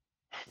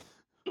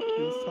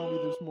 Please tell me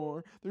there's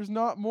more. There's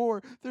not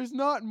more. There's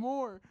not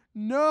more.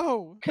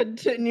 No!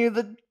 Continue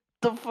the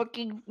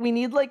fucking. We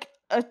need like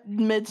a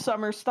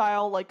Midsummer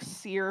style like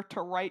seer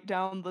to write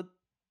down the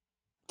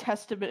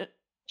testament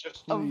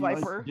Just of Please.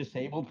 Viper.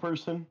 disabled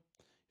person.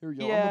 Here we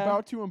go. I'm Yeah.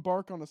 about to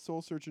embark on a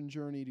soul-searching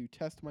journey to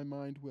test my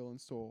mind, will, and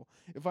soul.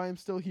 If I am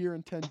still here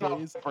in 10 No,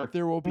 days, Viper.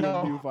 there will be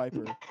No. a new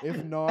Viper.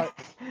 If not,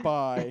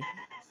 bye.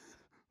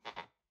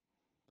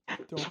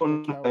 Don't This be a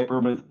one's coward.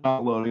 Viper, but it's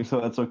not loading, so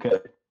that's okay.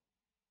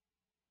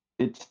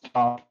 It's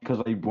stopped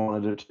because I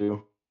wanted it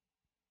to.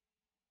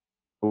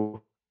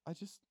 Oh,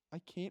 I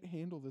can't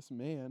handle this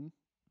man.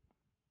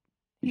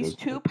 he He's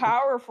does too it.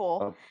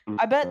 powerful. Oh,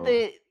 I bet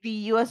no. the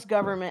U.S.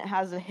 government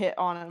has a hit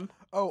on him.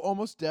 Oh,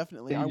 almost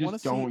definitely. They I want to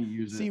just don't see.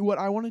 use See, it. what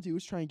I want to do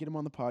is try and get him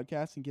on the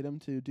podcast and get him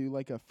to do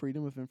like a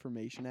Freedom of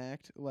Information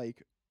Act,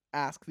 like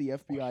ask the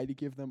FBI to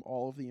give them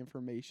all of the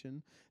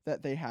information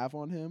that they have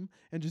on him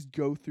and just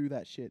go through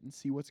that shit and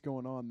see what's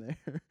going on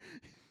there.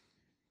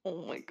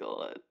 Oh my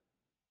god.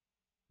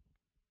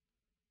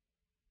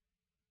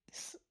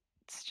 It's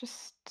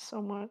just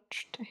so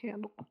much to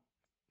handle.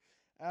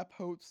 App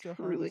hopes to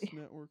Truly. harness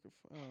network of.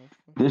 Oh,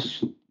 fuck.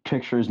 This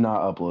picture is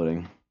not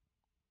uploading.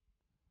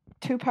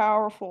 Too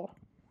powerful.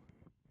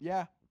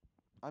 Yeah,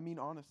 I mean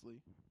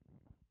honestly.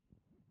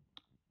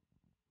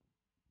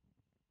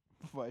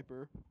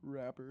 Viper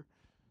rapper.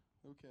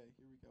 Okay,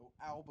 here we go.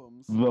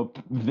 Albums.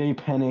 They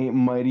pen ain't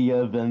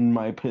mightier than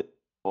my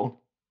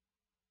pistol.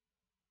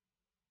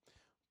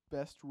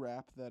 Best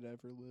rap that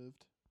ever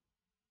lived.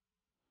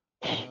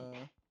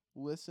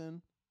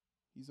 Listen.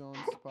 He's on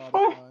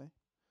Spotify.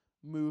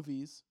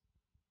 Movies.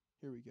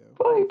 Here we go.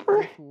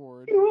 Viper, Fifth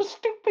Ward. you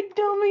stupid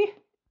dummy.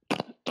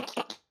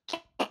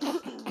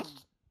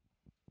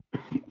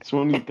 This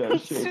one you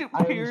got shit. I am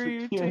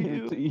Superior to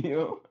superior to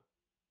you.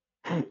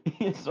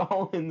 It's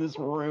all in this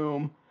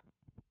room.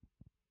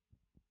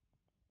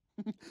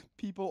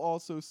 People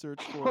also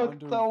search for Fuck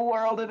under. the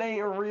world, it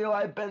ain't real.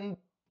 I've been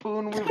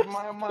spoon with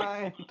my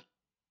mind.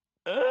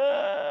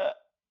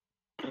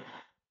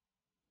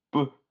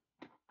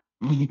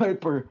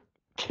 Viper,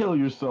 kill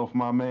yourself,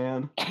 my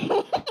man.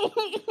 Do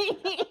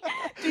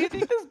you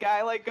think this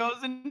guy like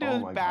goes into Oh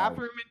his my God.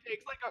 bathroom and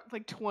takes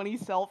like 20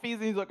 selfies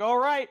and he's like, all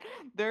right,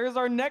 there's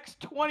our next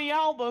 20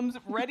 albums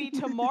ready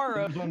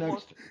tomorrow. There's our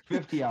next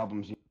 50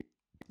 albums.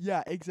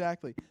 Yeah,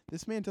 exactly.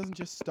 This man doesn't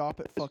just stop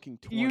at fucking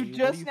 20. You What do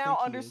just you now think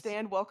he is?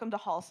 understand Welcome to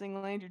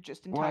Halsingland. You're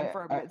just in Well, time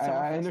for a I midsummer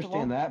festival.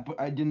 understand that, but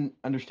I didn't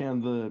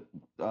understand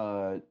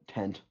the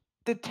tent.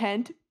 The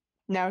tent.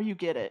 Now you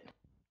get it.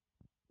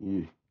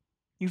 Yeah.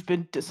 You've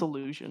been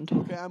disillusioned.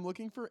 Okay, I'm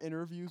looking for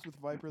interviews with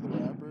Viper the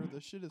Rapper.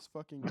 This shit is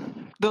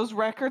fucking Those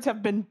records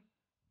have been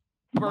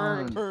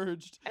burned,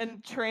 purged.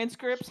 and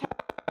transcripts have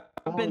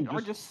Fine,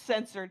 are just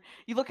censored.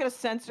 You look at a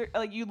censor,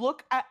 like you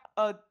look at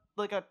a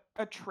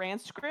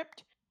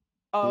transcript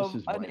of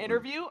is an Viper.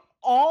 interview.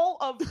 All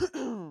of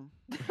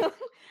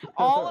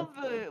all of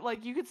the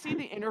like you could see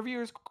the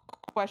interviewer's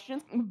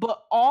questions,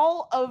 but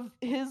all of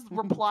his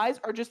replies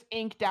are just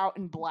inked out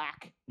in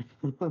black.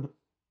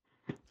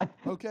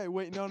 Okay,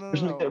 wait, no.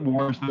 There's like that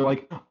worse. They're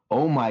like,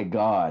 oh my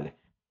god.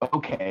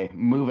 Okay,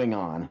 moving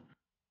on.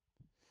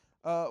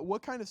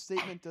 What kind of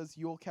statement does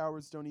Yule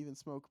Cowards Don't Even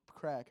Smoke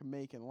Crack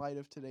make in light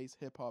of today's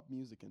hip-hop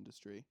music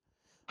industry?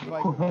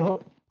 Viper,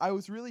 I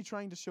was really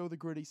trying to show the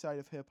gritty side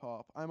of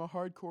hip-hop. I'm a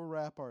hardcore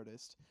rap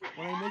artist.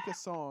 When I make a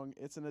song,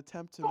 it's an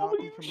attempt to not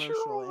be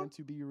commercial and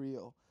to be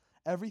real.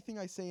 Everything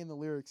I say in the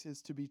lyrics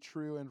is to be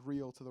true and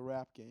real to the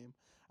rap game.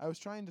 I was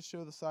trying to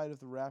show the side of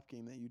the rap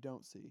game that you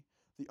don't see.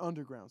 The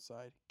underground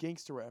side.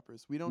 Gangster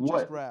rappers. We don't just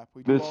What? rap.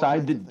 We do The all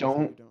side kinds of that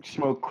things don't see.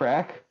 smoke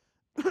crack?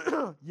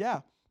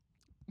 Yeah.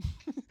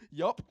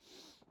 Yup.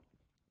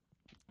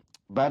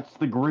 That's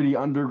the gritty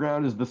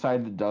underground, is the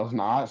side that does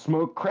not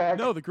smoke crack?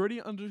 No, the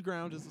gritty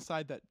underground is the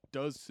side that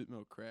does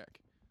smoke crack.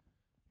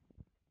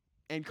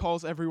 And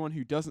calls everyone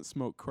who doesn't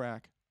smoke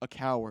crack a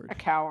coward. A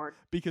coward.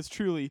 Because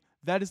truly,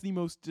 that is the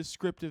most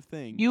descriptive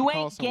thing. You to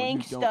call ain't someone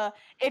who don't- gangsta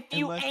if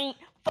you unless- ain't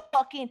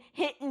fucking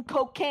hitting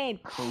cocaine.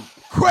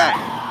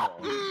 Crack!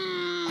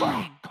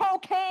 Crack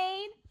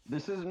cocaine.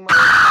 This is my. You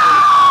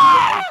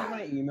guys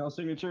want to see my email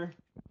signature?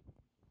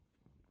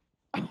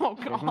 Oh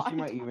You guys want to see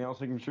my god. email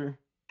signature?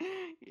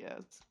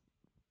 Yes.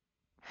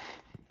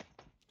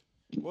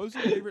 What was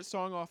your favorite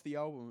song off the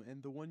album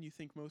and the one you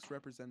think most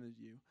represented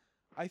you?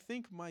 I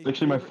think my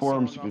Actually, my favorite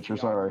forum song off signature,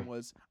 the album sorry.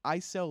 was I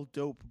Sell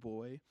Dope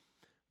Boy.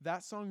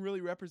 That song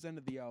really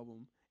represented the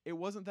album. It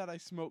wasn't that I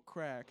smoke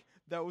crack.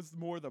 That was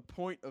more the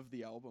point of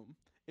the album.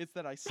 It's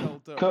that I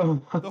sell dope.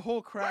 Go. The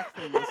whole crack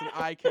thing was an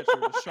eye catcher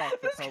to shock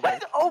the This guy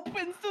public.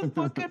 opens the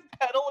fucking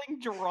peddling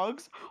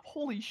drugs.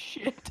 Holy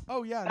shit.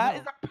 Oh yeah, That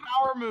no. is a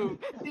power move.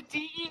 The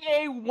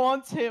DEA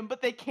wants him,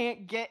 but they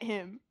can't get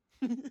him.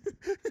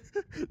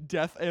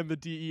 Death and the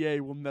DEA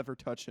will never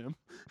touch him.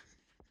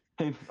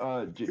 Hey,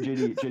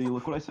 JD,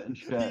 look what I said in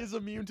He chat. is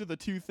immune to the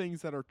two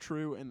things that are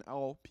true in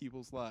all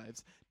people's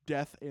lives: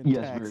 death and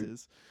Yes, very-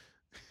 taxes.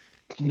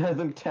 Yeah,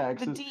 them The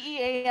taxes.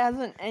 DEA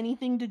hasn't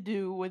anything to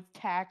do with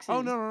taxes.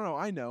 Oh no!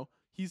 I know.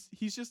 He's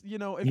just if He's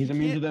you immune to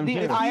can't- them The too.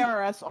 if he-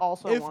 IRS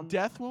also If wants.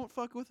 death won't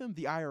fuck with him,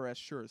 the IRS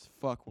sure as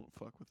fuck won't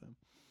fuck with him.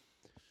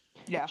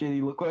 Yeah.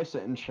 JD, look what I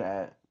said in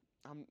chat.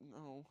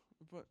 No,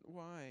 but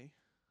why?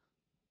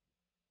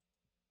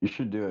 You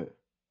should do it.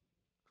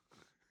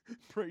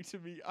 Pray to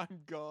me,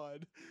 I'm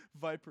God.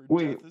 Viper,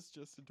 Wait, death is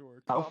just a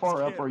door. How Cops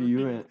far up can't are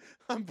you read. in?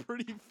 I'm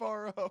pretty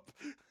far up.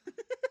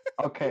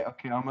 Okay,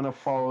 I'm gonna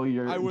follow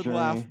your I would journey.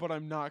 laugh, but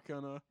I'm not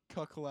gonna.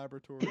 Cuck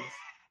laboratories.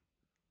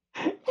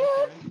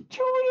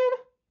 Julian!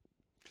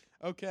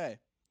 Okay.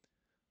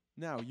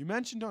 Now, you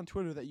mentioned on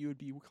Twitter that you would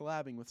be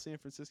collabing with San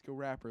Francisco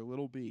rapper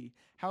Lil B.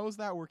 How is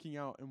that working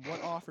out, and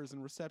what offers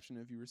and reception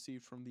have you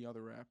received from the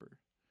other rapper?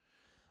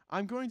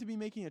 I'm going to be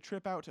making a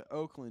trip out to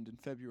Oakland in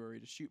February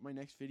to shoot my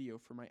next video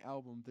for my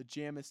album, The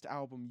Jammest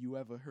Album You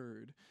Ever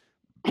Heard.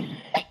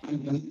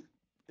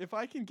 If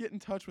I can get in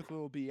touch with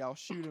Lil B, I'll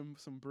shoot him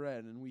some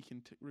bread and we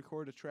can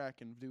record a track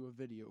and do a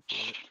video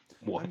for it.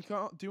 What?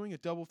 I'm doing a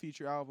double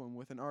feature album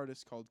with an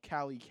artist called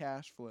Cali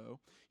Cashflow.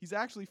 He's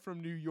actually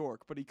from New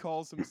York, but he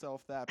calls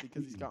himself that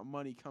because he's got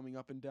money coming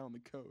up and down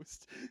the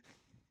coast.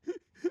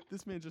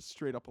 This man just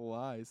straight up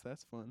lies.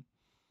 That's fun.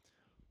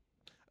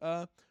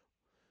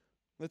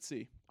 Let's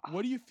see.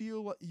 What do you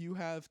feel you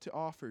have to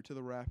offer to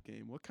the rap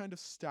game? What kind of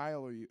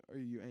style are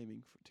you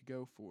aiming to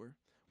go for?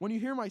 When you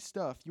hear my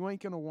stuff, you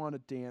ain't gonna want to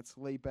dance,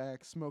 lay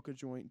back, smoke a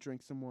joint,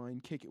 drink some wine,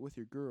 kick it with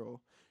your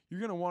girl. You're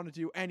gonna want to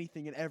do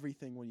anything and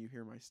everything when you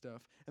hear my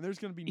stuff, and there's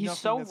gonna be He's nothing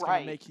so that's right.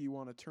 gonna make you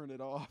want to turn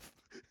it off.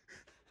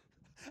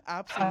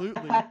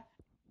 Absolutely.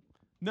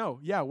 No,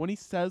 yeah. When he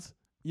says,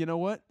 "You know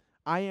what?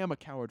 I am a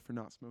coward for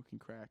not smoking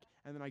crack,"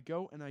 and then I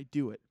go and I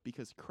do it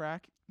because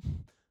crack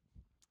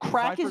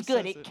Crack is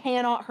Viper good. says It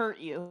cannot hurt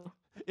you.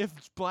 If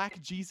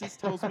Black Jesus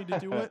tells me to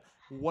do it,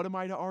 what am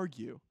I to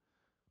argue?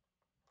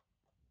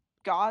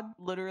 God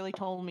literally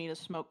told me to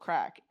smoke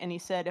crack, and he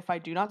said if I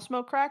do not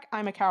smoke crack,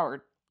 I'm a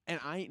coward. And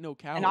I ain't no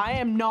coward. And I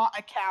am not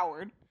a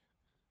coward.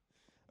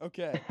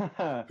 Okay.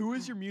 Who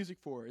is your music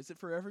for? Is it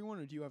for everyone,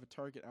 or do you have a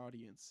target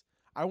audience?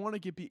 I want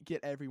to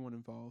get everyone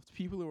involved.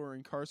 People who are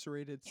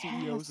incarcerated,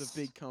 CEOs of Yes.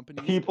 big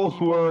companies, People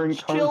who are in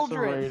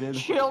incarcerated.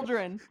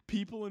 Children.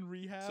 people in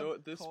rehab. So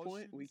at this college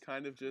point, we students.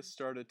 kind of just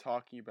started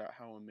talking about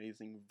how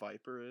amazing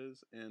Viper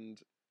is,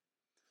 and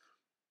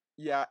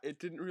yeah, it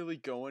didn't really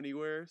go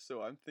anywhere,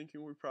 so I'm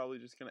thinking we're probably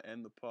just going to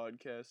end the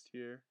podcast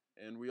here.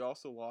 And we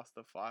also lost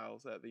the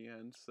files at the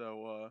end,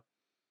 so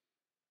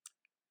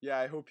yeah,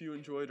 I hope you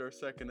enjoyed our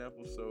second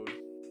episode.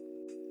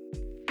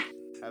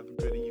 Have a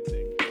good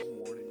evening.